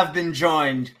have been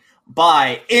joined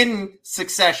by, in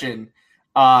succession,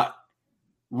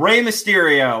 Rey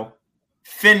Mysterio,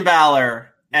 Finn Balor,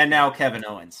 and now Kevin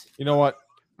Owens. You know what?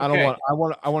 I don't Okay.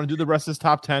 want. I want to do the rest of this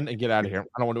top 10 and get out of here.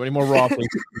 I don't want to do any more Raw. Please.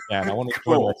 Yeah, I want to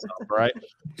enjoy myself. All right.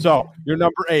 So you're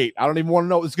number 8. I don't even want to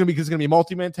know what it's going to be because it's going to be a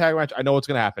multi-man tag match. I know what's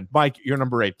going to happen. Mike, you're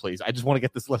number 8, please. I just want to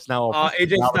get this list now.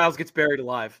 AJ Styles gets buried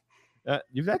alive.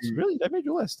 You've actually really that made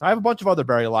your list. I have a bunch of other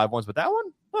buried alive ones, but that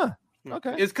one,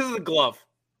 okay. It's because of the glove.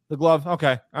 The glove,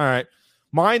 okay, all right.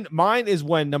 Mine is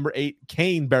when number 8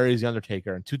 Kane buries the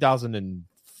Undertaker in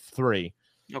 2003.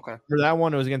 Okay. For that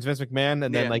one, it was against Vince McMahon,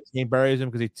 and then Yeah. like Kane buries him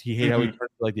because he hated how he turned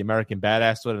like the American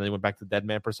badass with it, and then he went back to the dead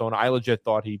man persona. I legit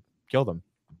thought he killed him.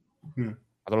 I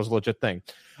thought it was a legit thing.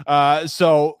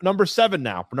 So number 7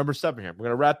 now. For number 7 here, we're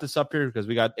gonna wrap this up here because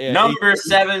we got Number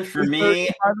 7 for me.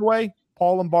 By the way,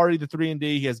 Paul Lombardi, the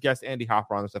 3&D. He has guest Andy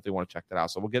Hopper on this if they want to check that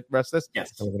out. So we'll get the rest of this.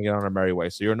 Yes. And we're gonna get on our merry way.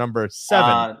 So you're number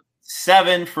 7.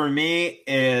 7 for me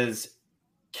is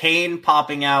Kane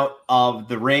popping out of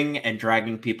the ring and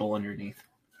dragging people underneath.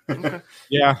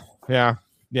 Yeah.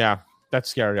 That's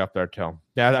scary up there too.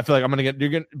 Yeah, I feel like I'm gonna get. You're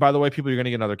gonna. By the way, people, you're gonna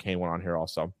get another Kane one on here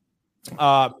also.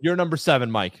 You're number 7,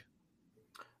 Mike.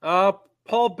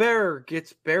 Paul Bearer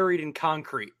gets buried in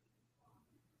concrete.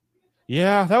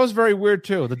 Yeah, that was very weird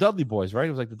too. The Dudley Boys, right?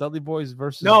 It was like the Dudley Boys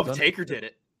versus. No, Dudley- Taker did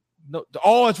it. No.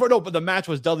 Oh, it's right. No, but the match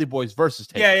was Dudley Boys versus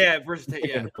Taker. Yeah, versus Taker.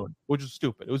 Yeah. Which is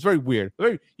stupid. It was very weird.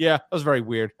 That was very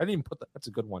weird. I didn't even put that. That's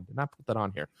a good one. Did not put that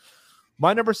on here.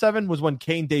 My number 7 was when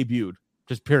Kane debuted.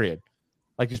 Just period.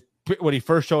 Like just when he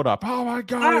first showed up. Oh my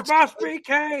god! It must be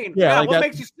Kane. Yeah, like what that-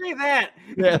 makes you say that?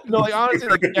 Yeah, no, like honestly,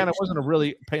 like again, I wasn't a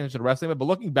really paying attention to wrestling, but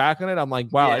looking back on it, I'm like,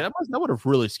 wow, Yeah. that would have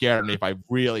really scared me if I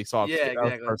really saw it. Yeah, That was the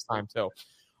exactly. first time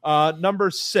too.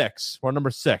 Number 6. Or number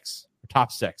 6.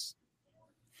 Top 6.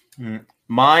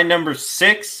 My number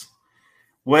 6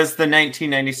 was the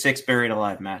 1996 Buried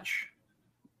Alive match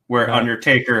where Okay.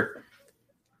 Undertaker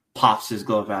pops his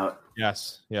glove out.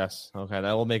 Yes. Okay,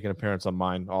 that will make an appearance on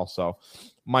mine also.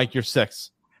 Mike, you're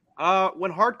 6.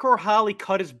 When Hardcore Holly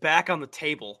cut his back on the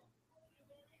table.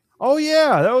 Oh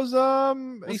yeah, that was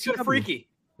It's kind of freaky.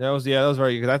 That was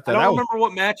very good. I don't remember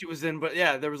what match it was in, but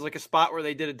yeah, there was like a spot where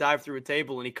they did a dive through a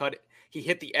table and he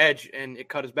hit the edge and it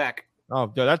cut his back. Oh,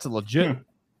 dude, that's a legit.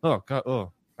 Oh god.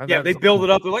 Oh. Yeah, they build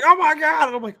it up. They're like, "Oh my god!"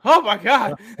 And I'm like, "Oh my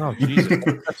god!" Oh Jesus,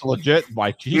 that's legit.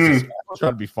 Mike, Jesus, I'm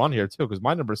trying to be fun here too because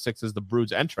my number 6 is the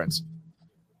Brood's entrance.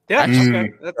 Yeah,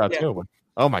 okay. That's too.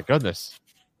 Oh my goodness,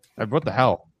 what the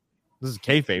hell? This is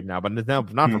kayfabe now, but now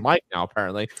not for Mike now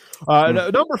apparently.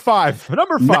 Number 5.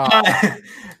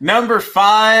 Number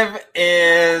 5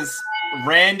 is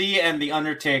Randy and the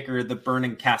Undertaker, the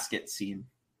burning casket scene.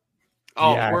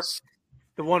 Oh, Yes.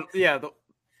 the one. Yeah,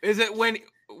 is it when?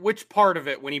 Which part of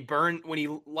it? When he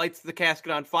lights the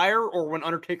casket on fire, or when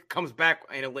Undertaker comes back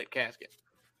in a lit casket?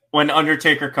 When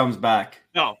Undertaker comes back.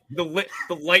 No, the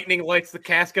lightning lights the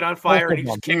casket on fire, and he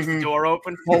just kicks the door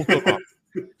open. Both of them.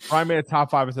 Brian made a top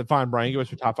 5. I said, "Fine, Brian, give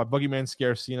us your top 5." Boogeyman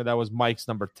Scare Cena. That was Mike's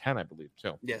number 10, I believe,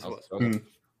 too. Yes, it was. Okay.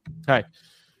 Okay.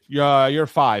 You're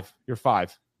 5. You're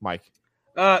 5, Mike.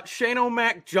 Shane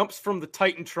O'Mac jumps from the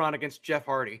Titantron against Jeff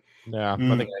Hardy. Yeah,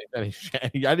 I think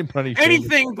I didn't put any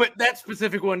Anything but that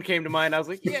specific one came to mind. I was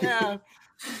like, yeah.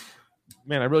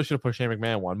 Man, I really should have put Shane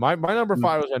McMahon one. My number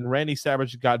 5 was when Randy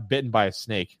Savage got bitten by a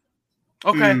snake.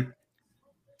 Okay.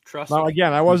 Trust Now me.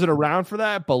 again, I wasn't around for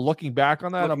that, but looking back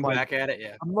on that, Looking I'm like, back at it,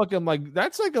 yeah. I'm looking like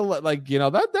that's like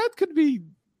that could be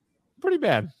pretty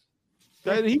bad.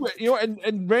 That he,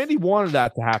 and Randy wanted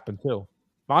that to happen too.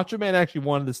 Macho Man actually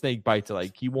wanted the snake bite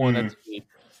to he wanted that to be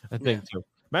a thing too.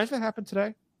 Imagine that happened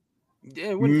today.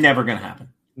 Yeah, it wouldn't- Never going to happen.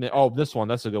 Oh, this one,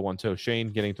 that's a good one too.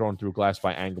 Shane getting thrown through glass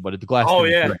by Angle, but the glass. Oh,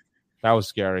 didn't yeah. break. That was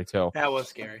scary too. That was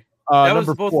scary. That was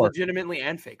Number both 4. legitimately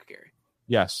and fake scary.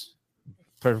 Yes,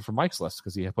 perfect for Mike's list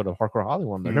because he put a Hardcore Holly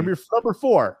one there. Number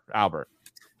 4, Albert.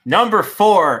 Number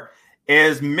 4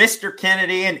 is Mr.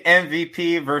 Kennedy and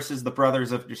MVP versus the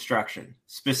Brothers of Destruction.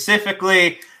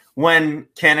 Specifically, when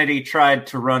Kennedy tried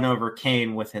to run over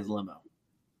Kane with his limo.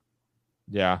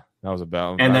 Yeah, that was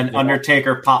about. And then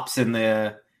Undertaker pops in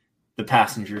the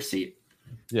passenger seat.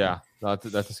 Yeah, that's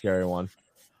a scary one.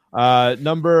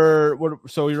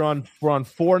 So we're on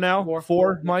 4 now.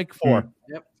 Four, Mike. 4.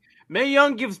 Yep. Mae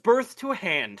Young gives birth to a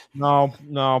hand. No,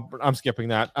 I'm skipping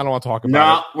that. I don't want to talk about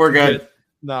it. No, we're good.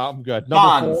 No, I'm good.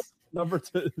 Bonds. Number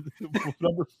 2.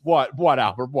 What,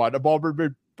 Albert? What? The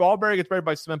Ballberry gets married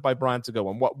by Cement by Brian's a good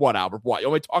one. What, Albert? What? You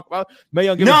want me to talk about? Mae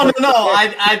Young No.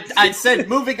 I said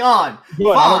moving on.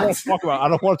 Good. I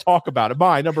don't want to talk about it.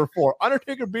 Mine, number 4.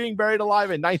 Undertaker being buried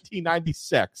alive in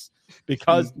 1996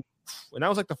 because when that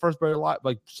was like the first buried alive,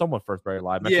 like somewhat first buried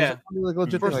alive. Yeah, like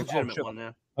legit first thing, legitimate one.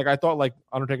 Yeah. Like I thought, like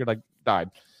Undertaker like died.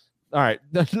 All right,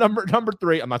 number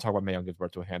 3. I'm not talking about Mae Young gives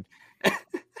birth to a hand.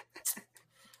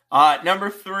 Number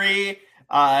 3.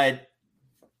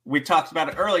 We talked about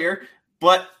it earlier,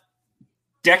 but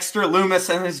Dexter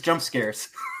Lumis and his jump scares.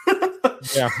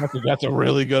 Yeah, that's a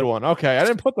really good one. Okay, I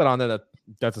didn't put that on there.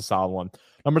 That's a solid one.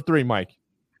 Number 3, Mike.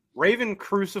 Raven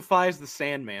crucifies the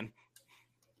Sandman.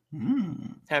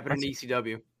 Happened in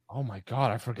ECW. Oh my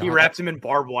God, I forgot. He wraps him in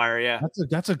barbed wire. Yeah,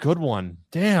 that's a good one.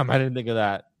 Damn, I didn't think of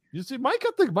that. You see, Mike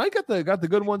got the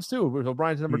good ones too. So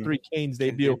Brian's number 3, Kane's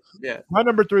debut. Yeah, my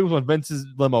number 3 was when Vince's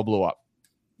limo blew up.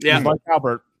 Yeah, Mike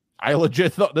Albert. I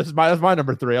legit thought that's my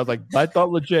number 3. I was like, I thought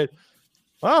legit.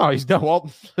 Oh, he's done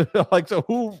well. Like, so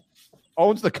who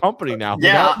owns the company now?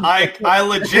 Yeah, I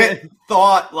legit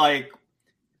thought like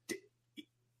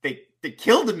they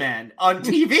killed a man on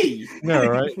TV. Yeah,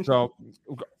 right. So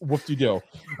what do you do?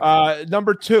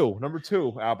 Number two,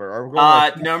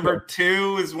 Albert. Number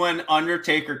 2 is when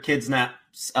Undertaker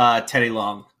kidnaps Teddy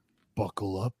Long.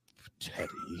 Buckle up, Teddy.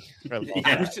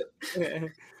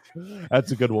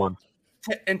 That's a good one.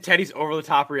 And Teddy's over the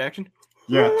top reaction.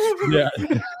 Yeah.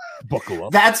 Buckle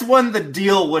up. That's when the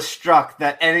deal was struck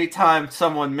that anytime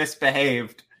someone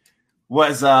misbehaved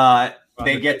was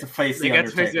they get to face the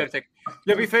Undertaker.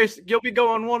 You'll be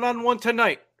going 1-on-1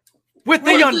 tonight with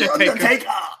the Undertaker.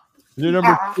 You're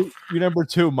number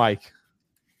 2, Mike.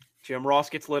 Jim Ross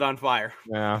gets lit on fire.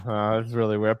 Yeah, it's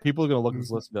really weird. People are gonna look at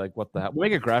this list and be like, "What the hell?" We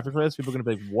make a graphic for this. People are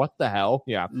gonna be like, "What the hell?"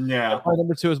 Yeah. My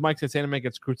number 2 is Mike said Sandman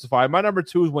gets crucified. My number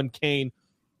 2 is when Kane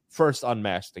first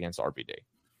unmasked against RVD.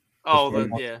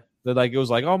 It was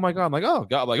like, oh my God. I'm like, oh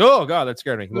God, that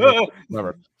scared me.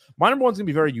 Whatever. My number 1's gonna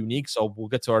be very unique, so we'll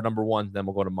get to our number 1, then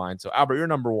we'll go to mine. So Albert, you're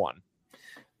number 1.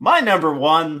 My number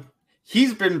 1,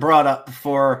 he's been brought up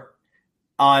before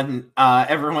on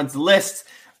everyone's list,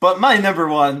 but my number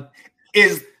 1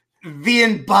 is the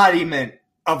embodiment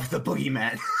of the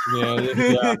boogeyman.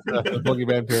 The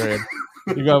boogeyman period.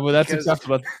 You go, well, that's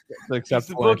acceptable. That's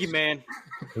acceptable. He's the boogeyman.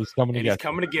 He's coming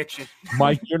to get you.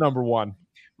 Mike, you're number 1.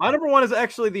 My number 1 is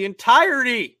actually the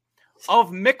entirety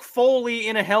of Mick Foley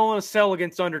in a Hell in a Cell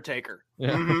against Undertaker.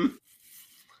 Yeah. Mm-hmm.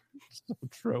 So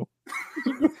true.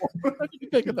 How did you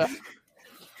think of that?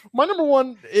 My number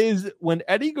 1 is when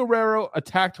Eddie Guerrero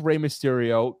attacked Rey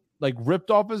Mysterio, like ripped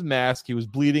off his mask. He was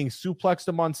bleeding, suplexed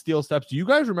him on steel steps. Do you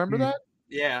guys remember that?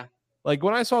 Yeah. Like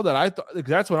when I saw that, I thought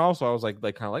that's when also I was like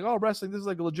kind of like, oh, wrestling, this is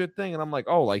like a legit thing, and I'm like,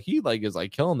 oh, like he like is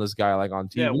like killing this guy like on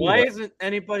TV. Yeah, why isn't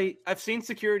anybody? I've seen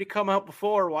security come out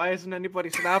before. Why isn't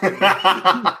anybody stopping?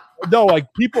 No,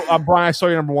 like people. Brian, I saw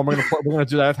your number 1. We're gonna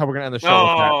do that. That's how we're gonna end the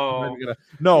show.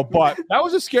 No, but that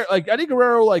was a scary. Like Eddie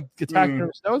Guerrero like attacking him.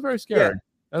 That was very scary. Yeah.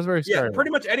 That was very scary. Yeah, pretty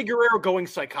much Eddie Guerrero going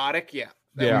psychotic. Yeah.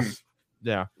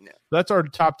 Yeah. That's our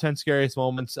top 10 scariest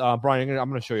moments. Brian, I'm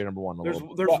gonna show you number 1. There's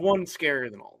one scarier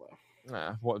than all.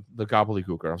 The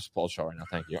gobbledygooker. I'm Paul's show right now.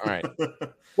 Thank you. All right.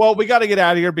 Well, we got to get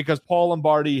out of here because Paul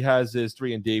Lombardi has his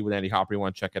 3&D with Andy Hopper. You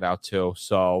want to check it out too.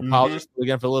 So apologies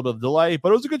again for a little bit of delay, but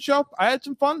it was a good show. I had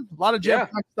some fun. A lot of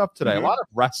jam-packed stuff today. A lot of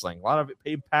wrestling. A lot of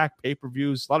Impact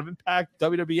pay-per-views. A lot of Impact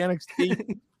WWE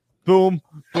NXT. Boom,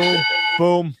 boom,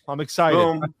 boom. I'm excited.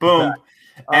 Boom, boom.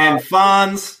 And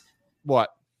Fonz,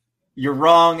 what? You're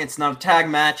wrong. It's not a tag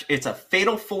match. It's a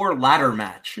Fatal 4 ladder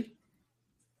match.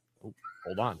 Oh,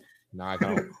 hold on. No, I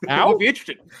got I'll be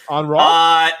interested on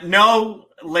Raw. No,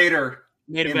 later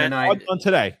in the night. On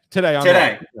today.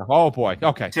 Today. Oh boy.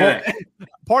 Okay. Today.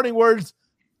 Parting words.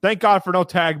 Thank God for no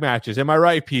tag matches. Am I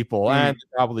right, people? And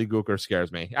gobbledygooker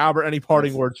scares me. Albert, any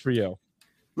parting words for you?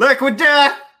 Liquid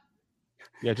death.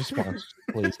 Yeah, just once,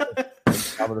 please.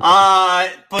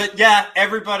 But yeah,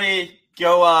 everybody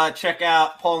go check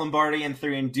out Paul Lombardi and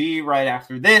 3&D right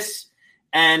after this.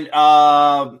 And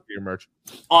your merch.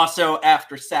 Also,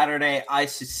 after Saturday, I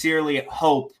sincerely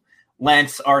hope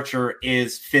Lance Archer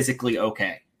is physically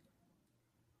okay.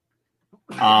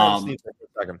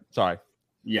 Sorry.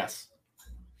 Yes.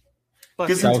 That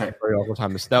was a very awkward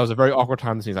time. That was a very awkward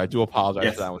time to sneeze. I do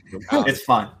apologize for that one. It's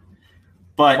fine.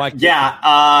 But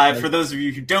for those of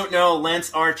you who don't know,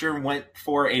 Lance Archer went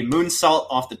for a moonsault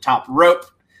off the top rope.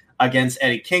 against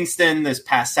Eddie Kingston this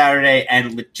past Saturday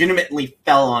and legitimately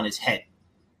fell on his head.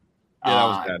 Yeah, that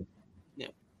was bad. Yeah.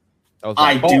 That was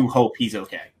I bad. do hope he's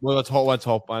okay. Well, let's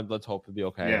hope he'll be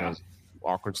okay. Yeah.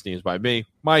 Awkward sneeze by me.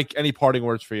 Mike, any parting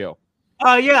words for you?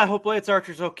 Yeah, I hope Lance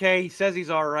Archer's okay. He says he's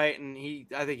all right, and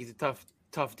I think he's a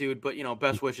tough dude, but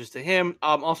best wishes to him.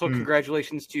 Also,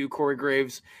 congratulations to Corey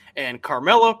Graves and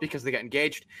Carmella because they got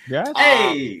engaged. Yeah.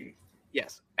 Hey.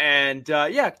 Yes. And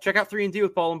check out 3&D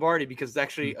with Paul Lombardi because it's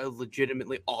actually a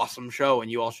legitimately awesome show,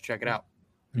 and you all should check it out.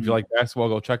 If you like basketball,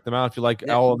 go check them out. If you like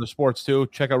all other sports too,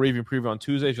 check out Review and Preview on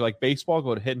Tuesdays. If you like baseball,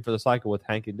 go to Hidden for the Cycle with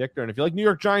Hank and Dichter. And if you like New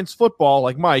York Giants football,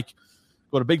 like Mike,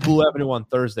 go to Big Blue Avenue on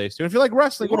Thursdays too. And if you like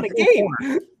wrestling, go to Blue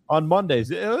Corner on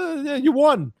Mondays. Yeah, you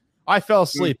won. I fell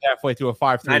asleep halfway through a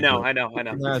 5-3. I know.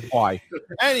 That's why.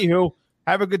 Anywho,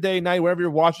 have a good day, night, wherever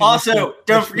you're watching. Also,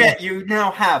 don't forget, you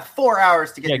now have 4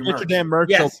 hours to get your merch. Your damn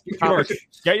merch. Yes,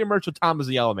 Get your merch with Thomas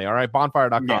Yellamy, all right?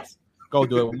 Bonfire.com. Yes. Go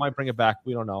do it. We might bring it back.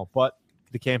 We don't know. But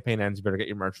the campaign ends. You better get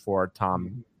your merch for it.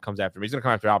 Tom comes after me. He's going to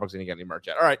come after Albert because he didn't get any merch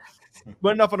yet. All right.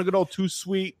 But enough on a good old Too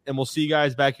Sweet. And we'll see you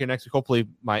guys back here next week. Hopefully,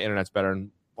 my internet's better. And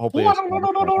hopefully,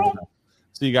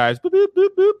 see you guys. Boop, boop, boop,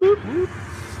 boop, boop, boop.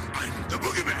 I'm the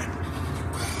boogeyman,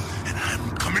 and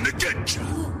I'm coming to get you.